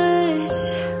much.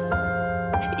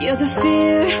 You're the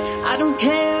fear, I don't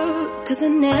care, 'cause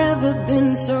I've never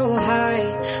been so high.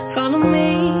 Follow me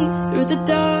through the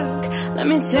dark, let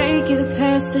me take you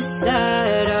past the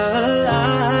satellites.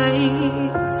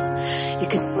 You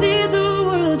can see the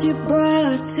world you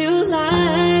brought to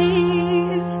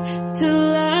life, to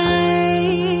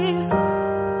life.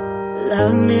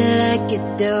 Love me like you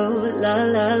do, la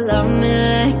la, love me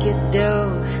like you do.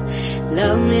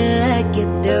 Love me like you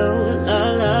do, la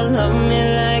la, love me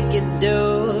like you do.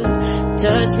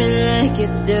 Touch me like you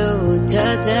do,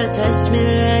 touch me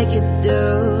like you do.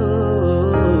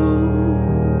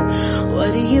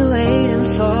 What are you waiting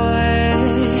for?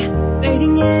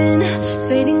 Fading in,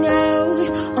 fading out,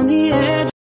 on the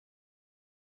edge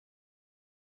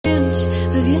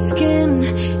of your skin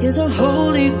is a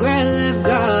holy grail I've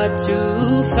got to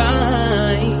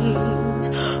find.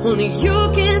 Only you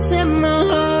can set my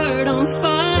heart on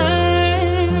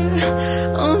fire,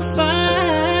 on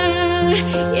fire,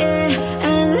 yeah.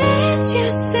 And let you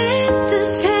set the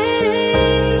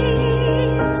pace,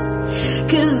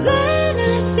 'cause then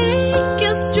I think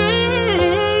you're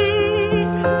straight.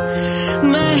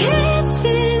 My head's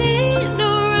spinning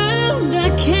around, I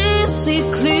can't see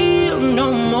clear no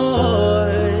more.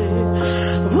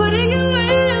 What are you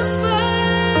waiting for?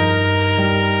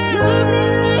 Love me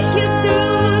like you do,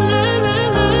 la la,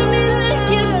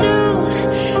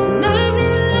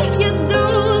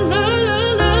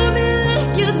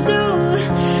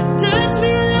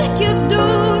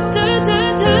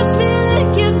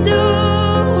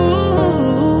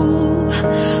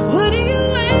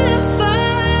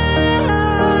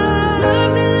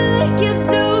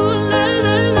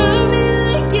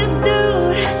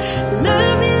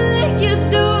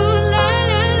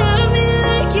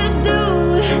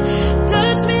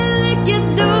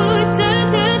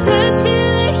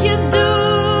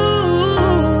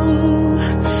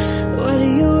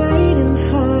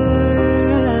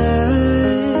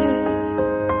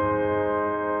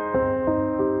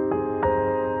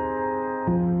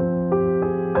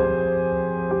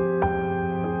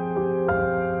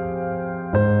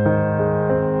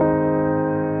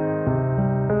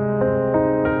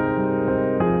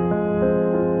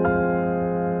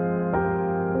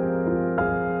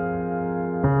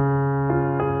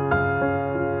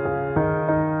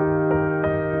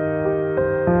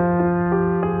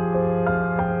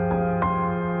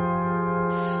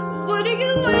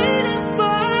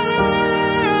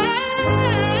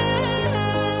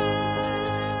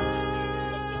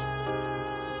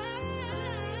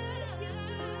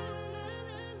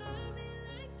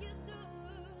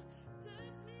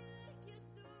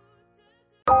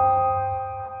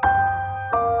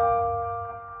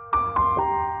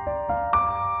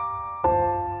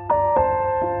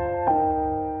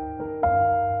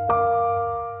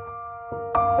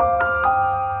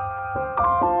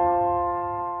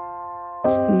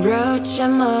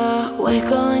 shimmer,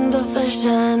 wiggling the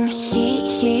vision.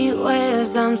 Heat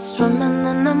waves, I'm swimming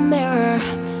in a mirror.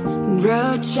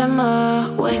 Road shimmer,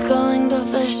 wiggling the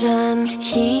vision.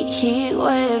 Heat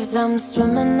waves, I'm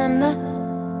swimming in the.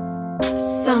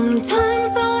 Sometimes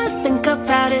all I think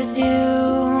about is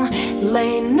you.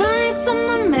 Late nights in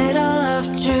the middle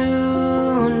of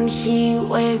June. Heat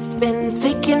waves been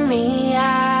faking me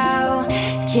out.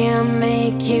 Can't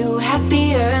make you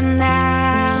happier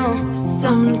now.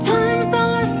 Sometimes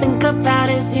all I think about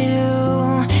is you.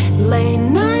 Late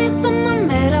nights in the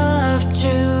middle of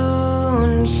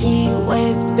June. Heat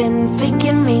waves been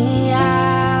faking me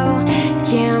out.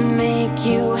 Can't make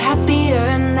you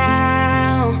happier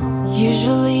now.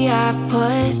 Usually I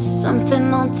put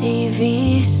something on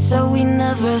TV, so we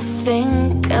never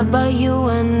think about you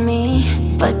and me.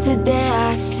 But today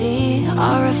I see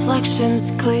our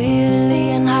reflections clearly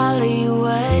in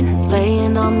Hollywood,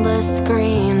 laying on the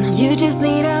screen. You just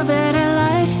need a better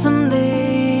life than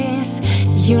this.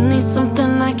 You need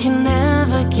something I can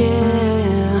never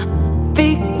give.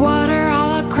 Fake water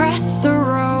all across the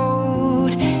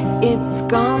road. It's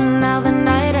gone now, the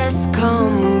night has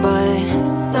come. But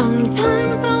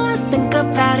sometimes all I think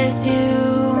about is you.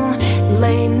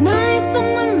 Late nights in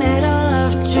the middle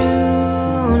of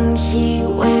June. Heat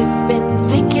waves been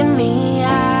faking me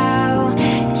out.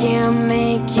 Can't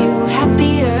make you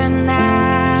happier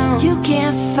now. You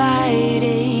can't fight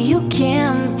it, you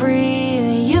can't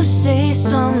breathe. You say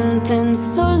something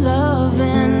so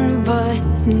loving, but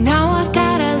now I've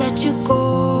gotta let you go.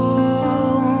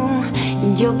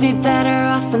 You'll be better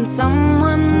off in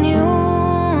someone new.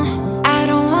 I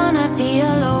don't wanna be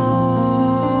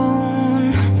alone.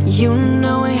 You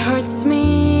know it hurts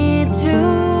me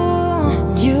too.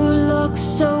 You look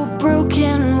so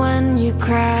broken when you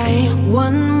cry.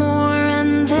 One more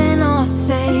and then I'll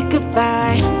say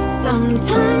goodbye.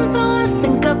 Sometimes all I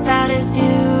think about is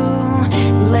you.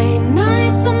 Late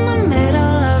nights in the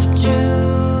middle of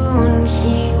June.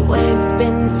 Heat waves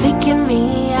been faking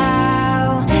me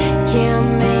out. Can't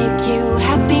make you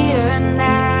happier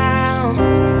now.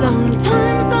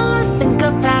 Sometimes all I think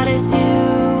about is you.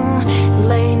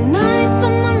 Late nights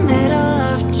in the middle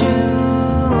of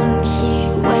June.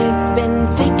 Heat waves been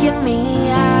faking me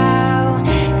out.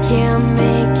 Can't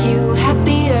make you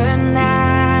happier now.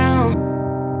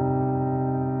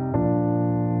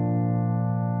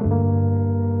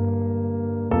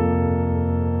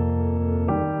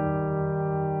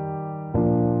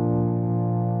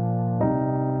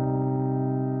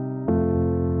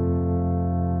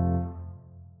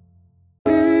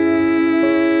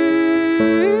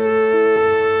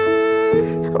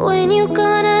 When you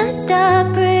gonna stop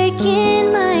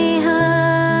breaking my heart?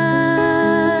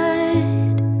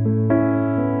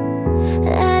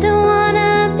 I don't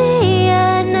wanna be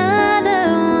another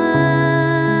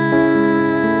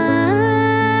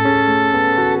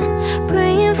one.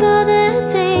 Praying for the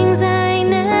things I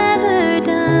never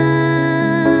done.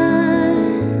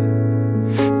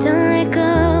 Don't let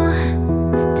go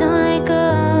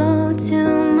to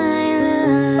my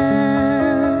love.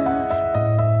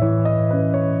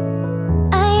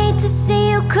 I hate to see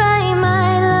you cry,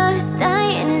 my love's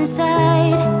dying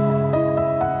inside.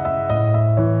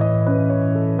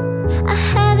 I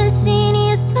haven't seen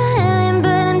you smiling,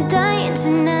 but I'm dying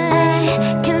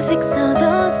tonight. Can fix all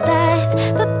those lies,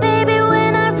 but baby,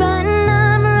 when I run,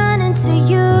 I'm running to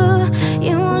you.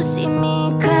 You won't see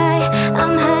me cry,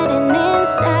 I'm hiding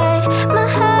inside. My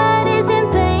heart is in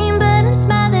pain, but I'm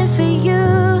smiling for you.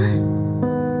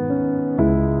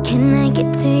 Can I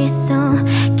get to your soul?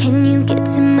 Can you get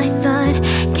to my thought?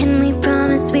 Can we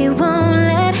promise we won't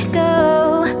let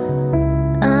go?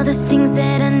 All the things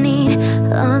that I need,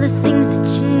 all the things that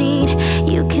you need,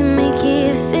 you can make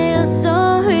it feel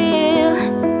so real.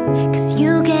 Cause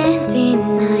you can't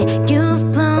deny, you've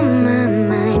blown my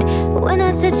mind. When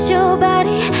I touch your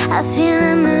body, I feel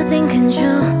I'm losing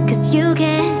control. Cause you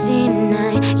can't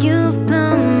deny, you've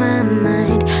blown my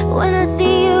mind. When I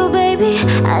see you, baby,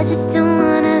 I just don't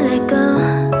wanna let go.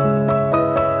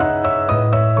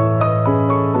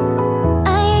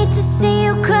 I hate to see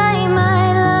you cry, my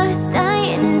love's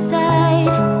dying inside.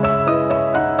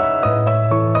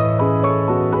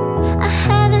 I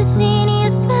haven't seen you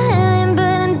smiling,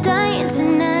 but I'm dying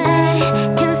tonight.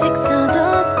 Can fix all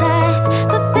those lies,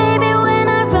 but baby, when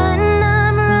I run,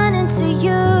 I'm running to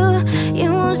you. You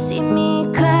won't see me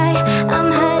cry,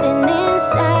 I'm hiding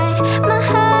inside. My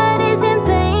heart is in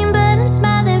pain, but I'm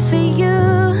smiling for you.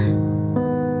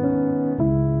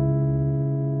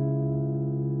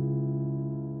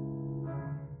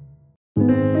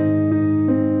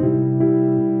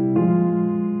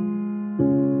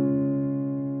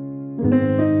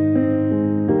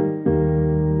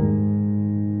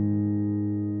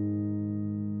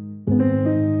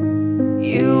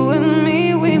 You and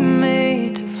me, we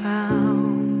made a vow,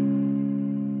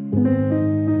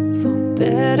 for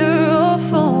better or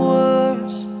for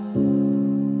worse.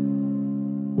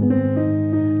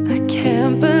 I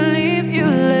can't believe you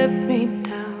let me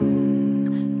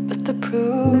down, but the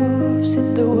proof's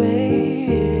in the way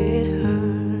it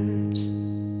hurts.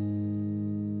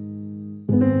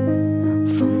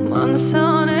 For months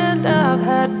on end I've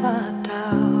had my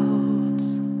doubts,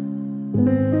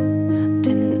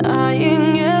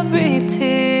 denying every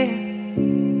tear.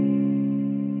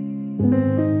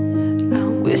 I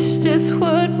wish this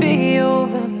would be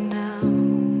over now,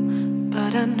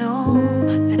 but I know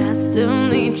that I still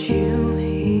need you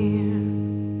here.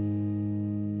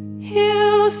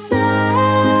 You say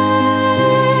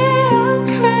I'm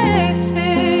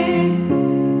crazy,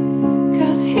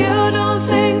 'cause you don't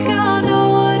think I know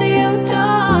what you've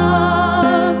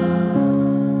done.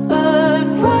 But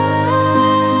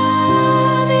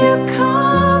when you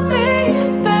call me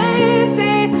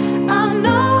baby, I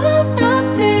know I'm not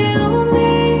the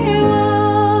only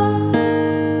one.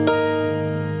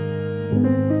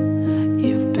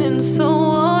 You've been so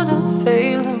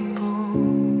unavailable.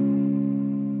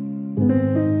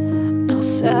 Now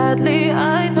sadly I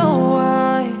know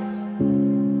why.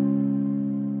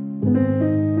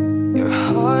 Your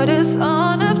heart is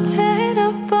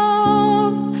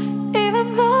unobtainable, even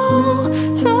though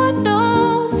Lord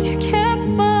knows you kept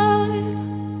mine.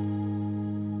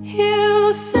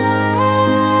 You say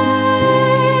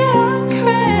I'm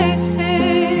crazy,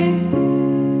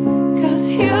 'cause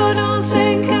you don't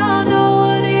think I know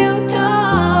what you've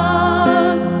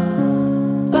done.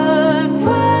 But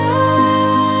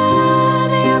when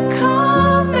you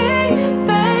call me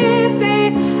baby,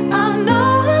 I know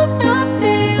I'm not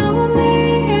the only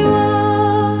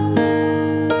one.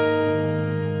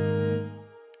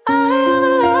 I have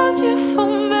loved you for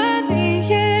many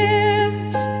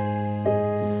years.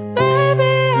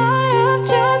 Baby, I am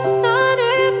just not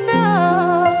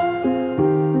enough.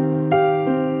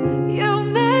 You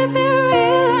made me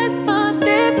realize my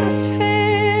deepest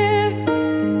fear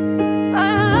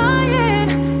by lying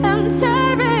and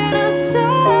tearing us up.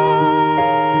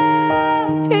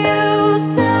 You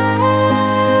say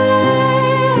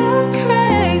I'm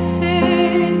crazy,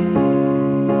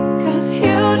 'cause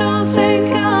you don't think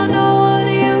I know what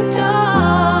you've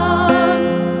done.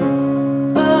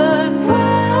 But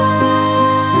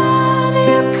when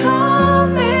you call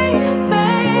me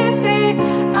baby,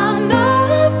 I know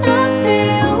I'm not the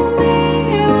only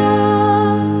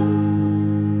one.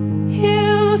 You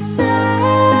say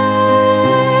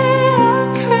I'm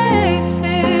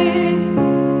crazy,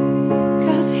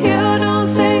 'cause you don't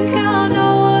think I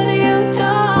know what you've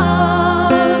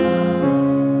done.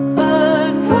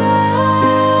 But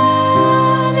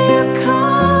when you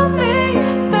call me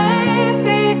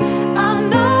baby, I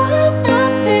know I'm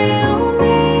not the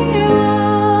only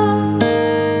one.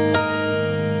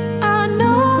 I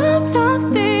know I'm not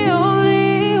the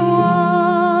only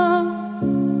one.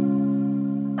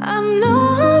 I know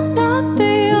I'm not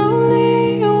the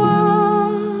only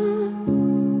one.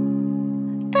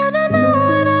 And I know,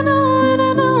 and I know, and I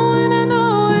know, and I know,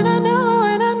 and I know,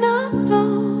 and I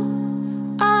know.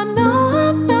 I know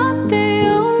I'm not the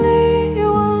only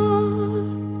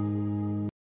one.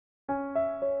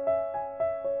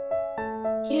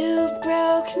 You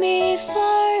broke me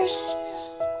first.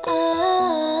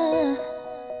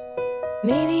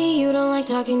 Maybe you don't like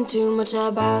talking too much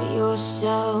about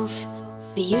yourself,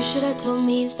 but you should have told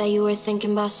me that you were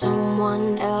thinking about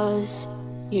someone else.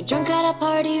 You're drunk at a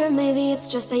party, or maybe it's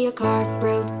just that your car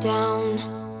broke down.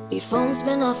 Your phone's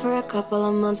been off for a couple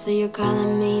of months, so you're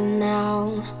calling me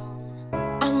now.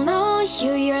 I know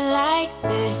you're like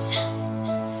this.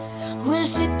 When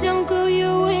shit don't go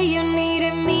your way, you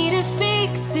needed me to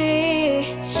fix it.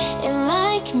 And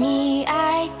like me,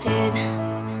 I did.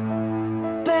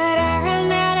 But I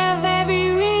ran out of every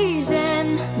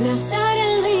reason. Now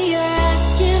suddenly you're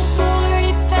asking for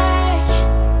it back.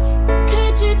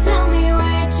 Could you tell me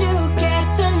where'd you get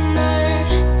the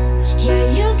nerve? Yeah,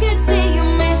 you could say you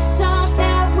miss all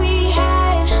that we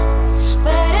had,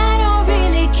 but I don't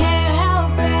really care how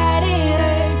bad it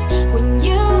hurts when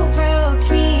you broke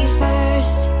me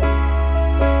first.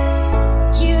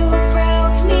 You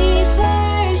broke me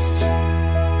first.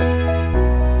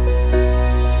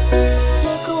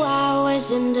 Took a while, was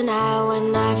in denial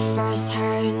when I first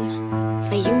heard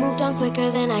that you moved on quicker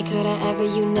than I could have ever,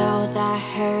 you know that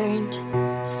hurt.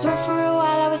 Swear for a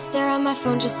while I would stare at my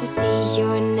phone just to see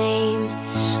your name,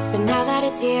 but now that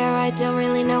it's here I don't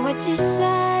really know what to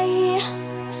say.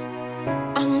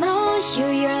 I know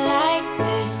you're like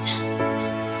this.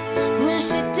 When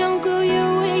shit don't go your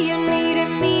way, you needed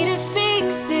me to fix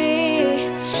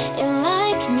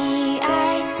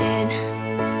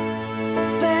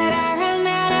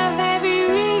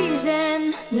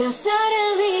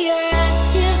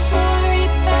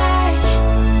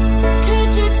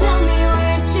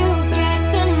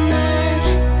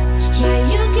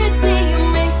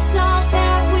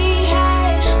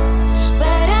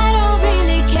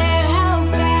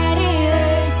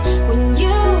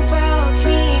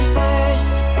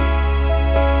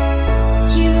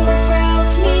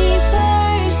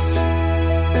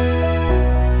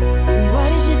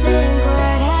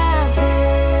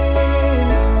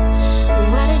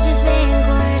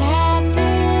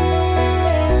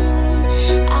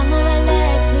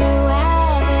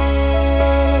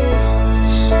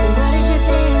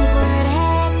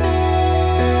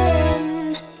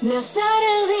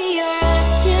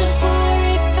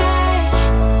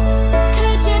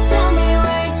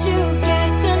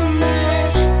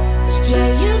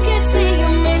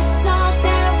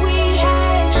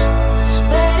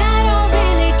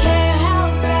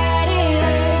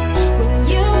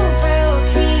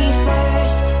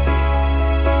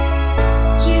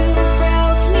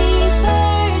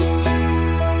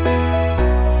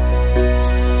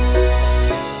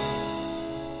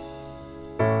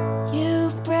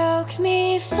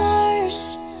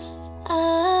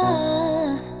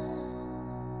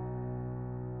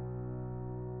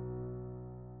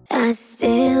I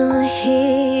still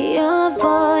hear your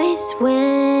voice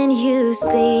when you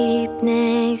sleep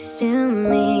next to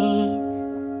me.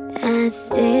 I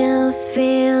still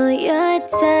feel your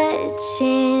touch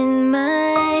in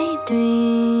my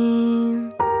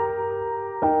dream.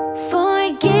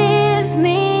 Forgive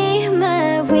me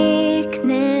my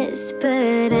weakness,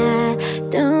 but I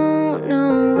don't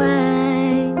know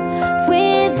why.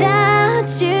 Without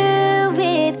you,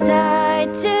 it's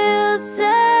hard to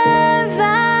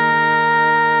survive.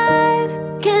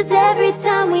 'Cause every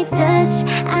time we touch,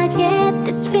 I get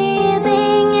this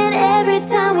feeling, and every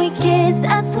time we kiss,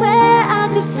 I swear I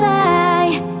could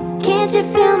fly. Can't you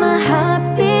feel my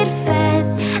heartbeat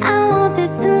fast? I want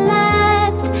this to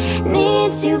last.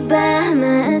 Need you by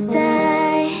my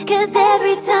side. 'Cause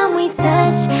every time we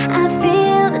touch, I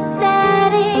feel the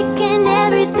static, and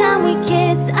every time we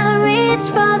kiss, I reach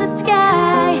for the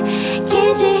sky.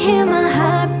 Can't you hear my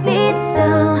heartbeat? So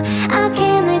I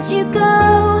can't let you go.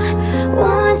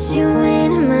 Want you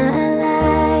in my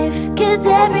life. 'Cause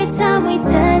every time we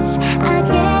touch, I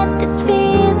get this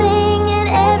feeling, and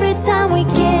every time we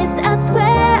kiss, I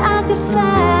swear I could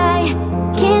fly.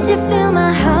 Can't you feel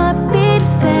my heartbeat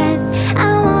fast?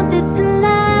 I want this to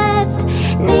last.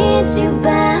 Need you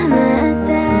by my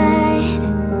side.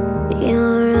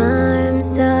 Your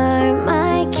arms are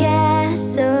my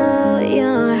castle,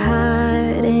 your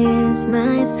heart is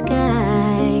my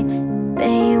sky.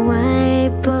 They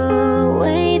wipe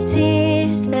away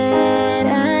tears that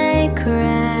I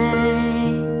cry.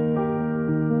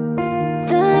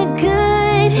 The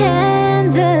good and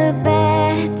the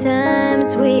bad times,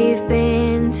 we've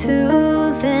been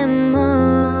through them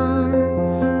all.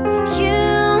 You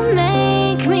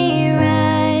make me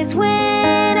rise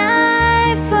when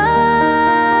I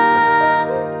fall.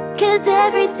 'Cause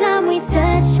every time we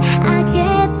touch, I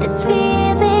get this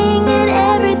feeling, and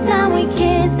every time we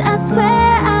kiss, I swear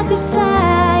I could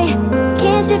fly.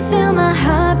 Can't you feel my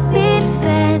heartbeat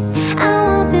fast? I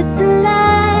want this to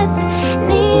last.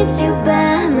 Need you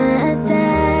by my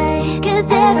side. 'Cause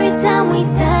every time we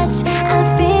touch, I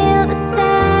feel the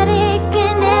static,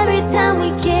 and every time we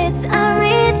kiss, I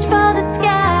reach for the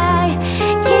sky.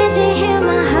 Can't you hear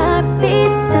my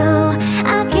heartbeat? So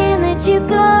I can't let you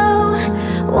go.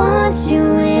 Want you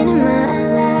in my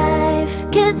life.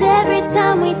 'Cause every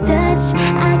time we touch,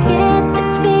 I get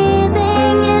this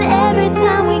feeling, and every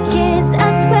time we kiss, I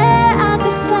swear I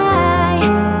could fly.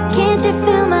 Can't you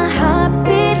feel my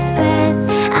heartbeat fast?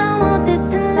 I want this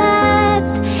to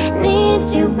last. Need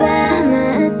you by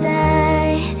my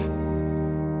side.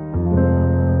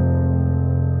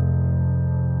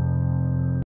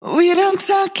 We don't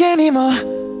talk anymore.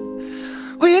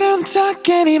 We don't talk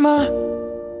anymore.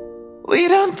 We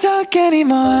don't talk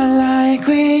anymore like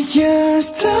we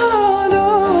used to do.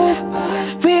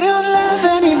 We don't love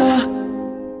anymore.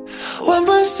 What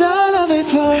was all of it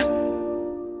for?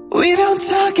 We don't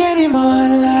talk anymore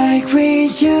like we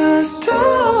used to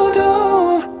do.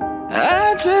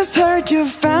 I just heard you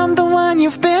found the one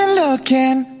you've been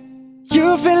looking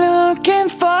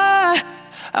for.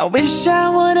 I wish I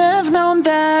would have known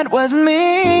that wasn't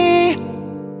me.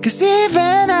 'Cause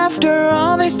even after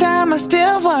all this time, I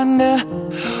still wonder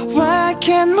why I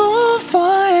can't move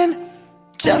on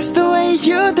just the way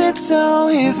you did so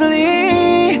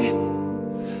easily.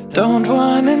 Don't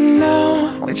wanna know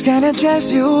which kind of dress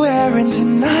you're wearing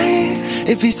tonight,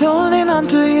 if he's holding on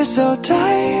to you so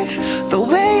tight, the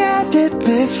way I did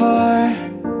before.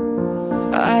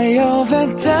 I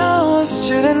overdosed,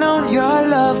 should've known your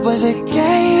love was a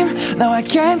game. Now I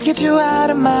can't get you out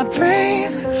of my brain.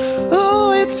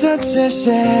 Ooh, it's such a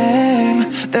shame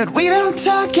that we don't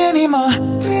talk anymore.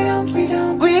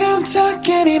 We don't talk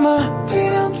anymore.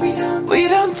 We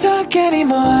don't talk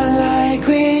anymore like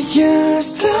we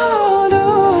used to do.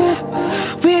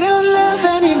 We don't love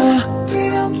anymore.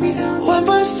 What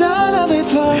was all of it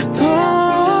for?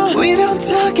 Oh, we don't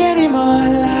talk anymore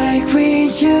like we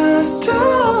used to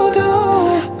do.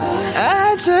 I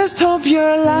just hope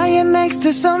you're lying next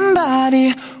to somebody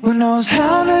who knows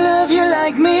how to love you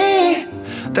like me.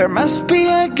 There must be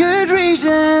a good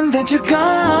reason that you're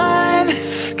gone.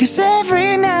 'Cause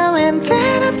every now and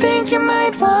then I think you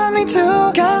might want me to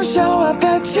come show up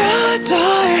at your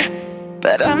door,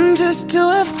 but I'm just too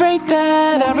afraid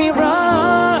that I'll be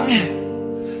wrong.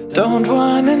 Don't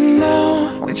wanna know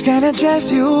which kind of dress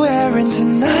you're wearing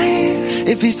tonight,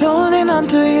 if he's holding on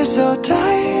to you so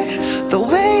tight, the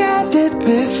way I did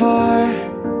before.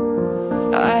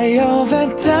 I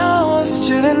overdosed,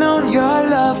 should've known your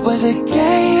love was a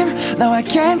game. Now I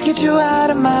can't get you out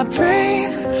of my brain.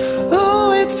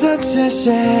 Ooh, it's such a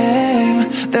shame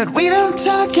that we don't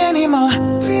talk anymore.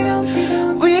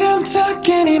 We don't talk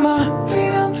anymore.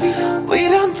 We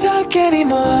don't talk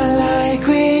anymore like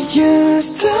we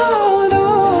used to do.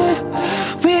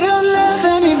 We don't love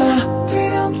anymore.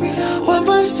 What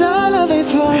was all of it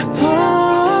for?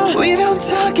 Oh, we don't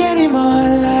talk anymore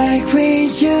like we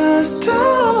used to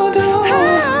do.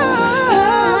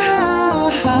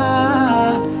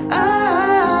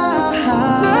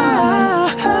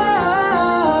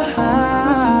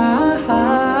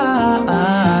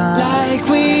 Like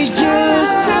we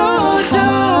used to do.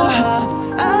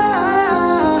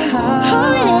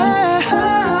 Oh yeah.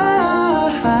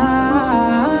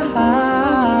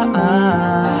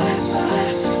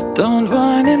 Don't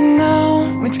wanna know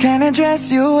which kind of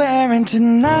dress you're wearing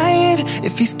tonight.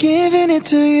 If he's giving it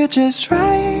to you just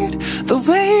right, the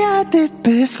way I did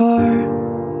before.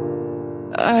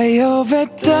 I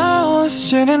overdosed,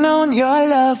 should've known your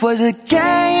love was a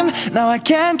game. Now I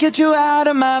can't get you out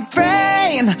of my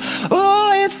brain.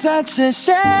 Oh, it's such a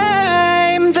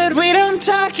shame that we don't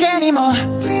talk anymore.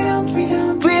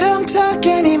 We don't talk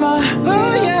anymore.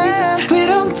 Oh yeah, we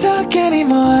don't talk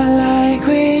anymore like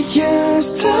we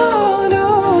used to do.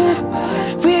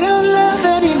 We don't love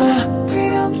anymore.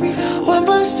 What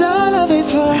was all of it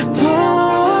for?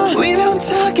 Oh, we don't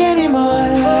talk anymore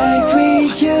like we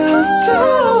used to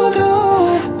do.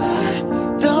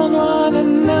 Don't wanna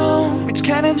know which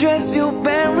kind of dress you're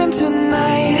wearing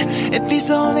tonight. If he's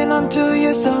holding on to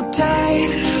you so tight,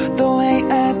 the way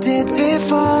I did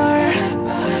before.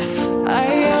 I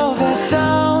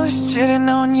overdosed, should've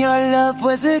known your love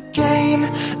was a game.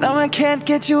 Now I can't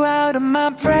get you out of my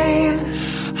brain.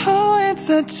 Oh, it's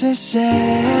such a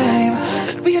shame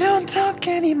that we don't talk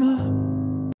anymore.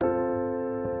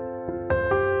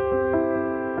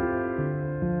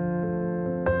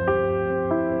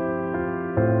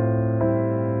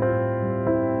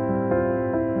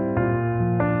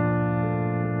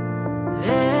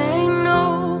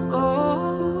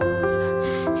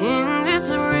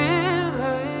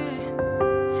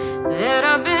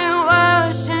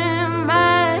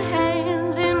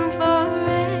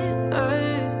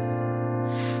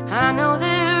 I know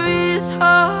there is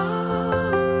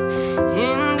hope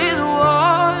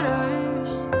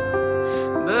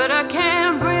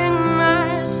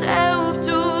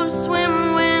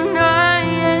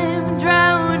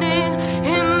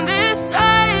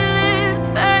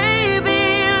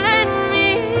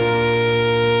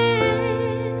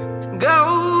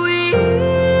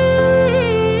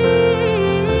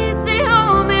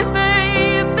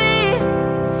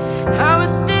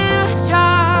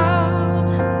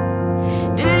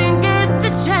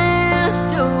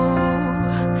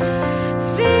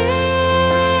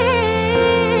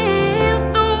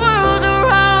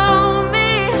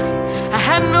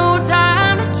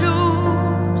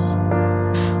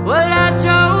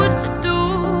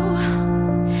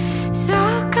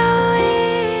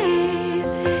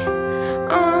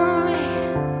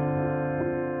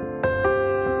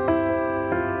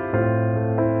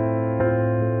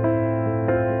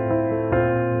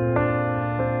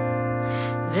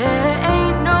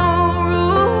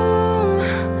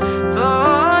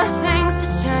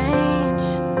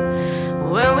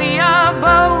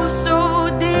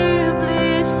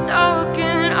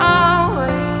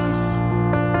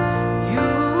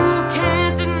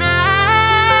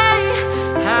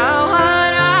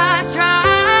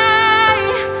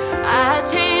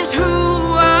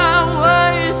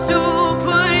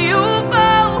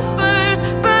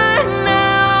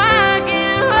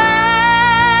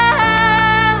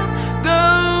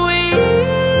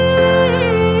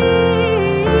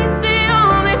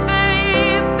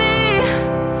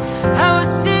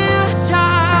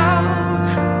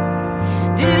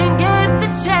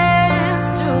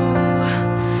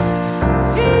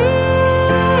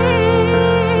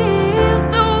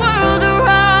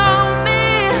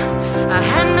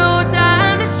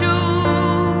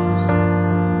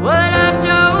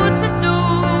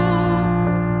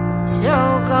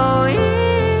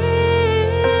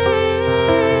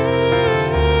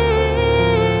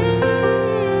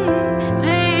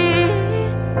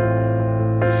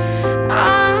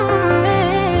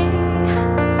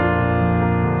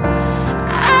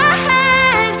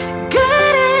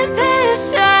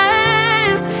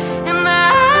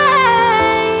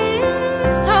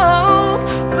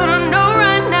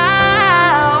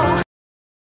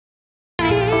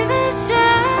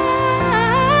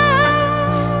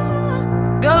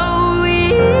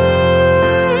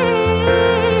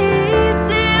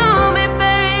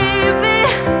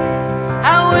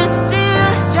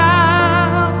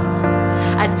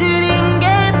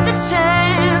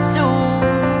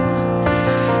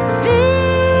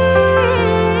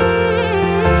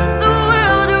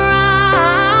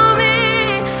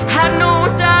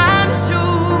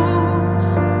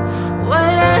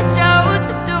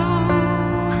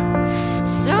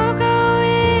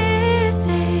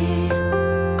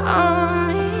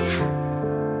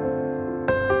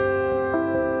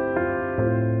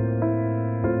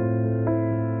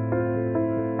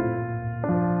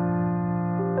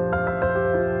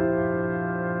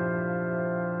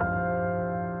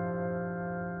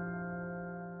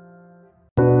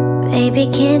Baby,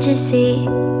 can't you see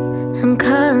I'm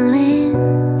calling?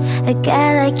 A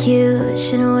guy like you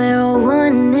shouldn't wear a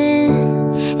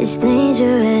warning. It's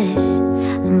dangerous,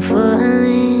 I'm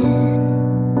falling.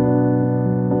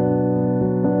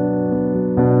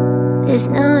 There's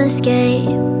no escape,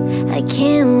 I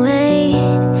can't wait.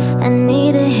 I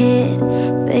need a hit,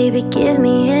 baby, give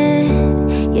me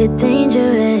it. You're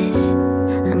dangerous,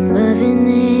 I'm loving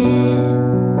it.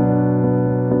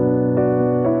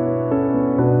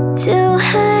 Too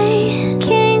high,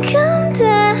 can't come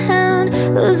down.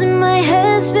 Losing my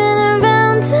head, spinning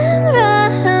round and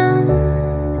round.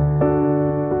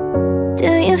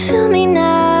 Do you feel me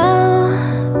now?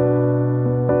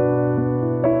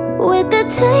 With the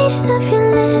taste of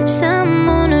your lips, I'm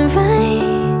on a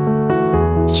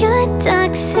ride. You're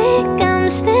toxic, I'm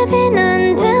slipping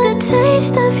under. The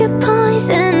taste of your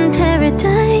poison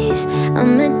paradise.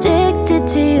 I'm addicted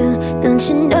to you, don't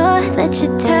you know that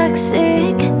you're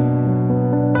toxic?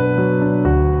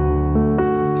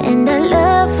 And I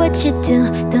love what you do,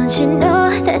 don't you know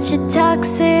that you're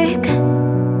toxic?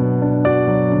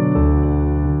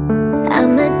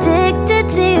 I'm addicted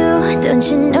to you, don't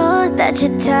you know that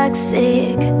you're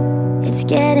toxic? It's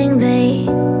getting late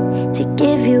to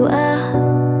give you up.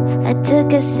 I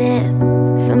took a sip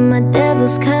from my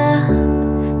devil's cup.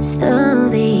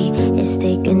 Slowly, it's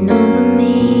taking over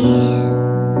me.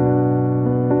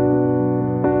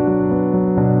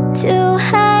 Too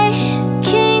high,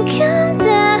 can't come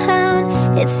down.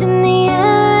 It's in the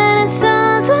air and it's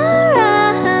all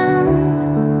around.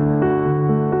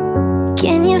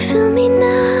 Can you feel me now?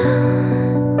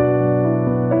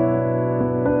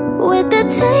 With the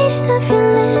taste of your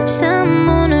lips, I'm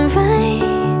on a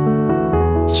ride.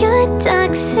 You're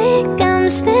toxic, I'm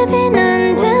slipping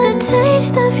under. The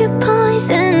taste of your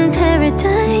poison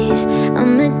paradise.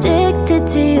 I'm addicted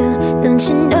to you, don't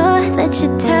you know that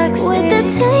you're toxic? With the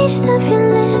taste of your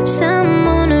lips, I'm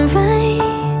on a ride.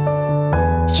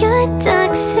 You're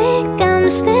toxic, I'm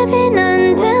slipping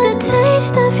under. The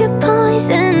taste of your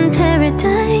poison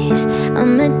paradise.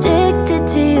 I'm addicted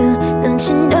to you, don't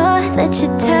you know that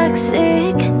you're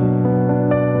toxic?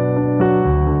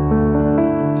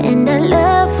 And I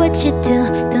love what you do,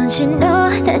 don't you know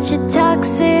that you're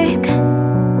toxic?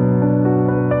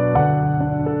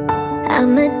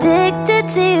 I'm addicted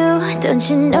to you, don't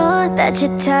you know that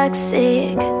you're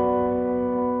toxic?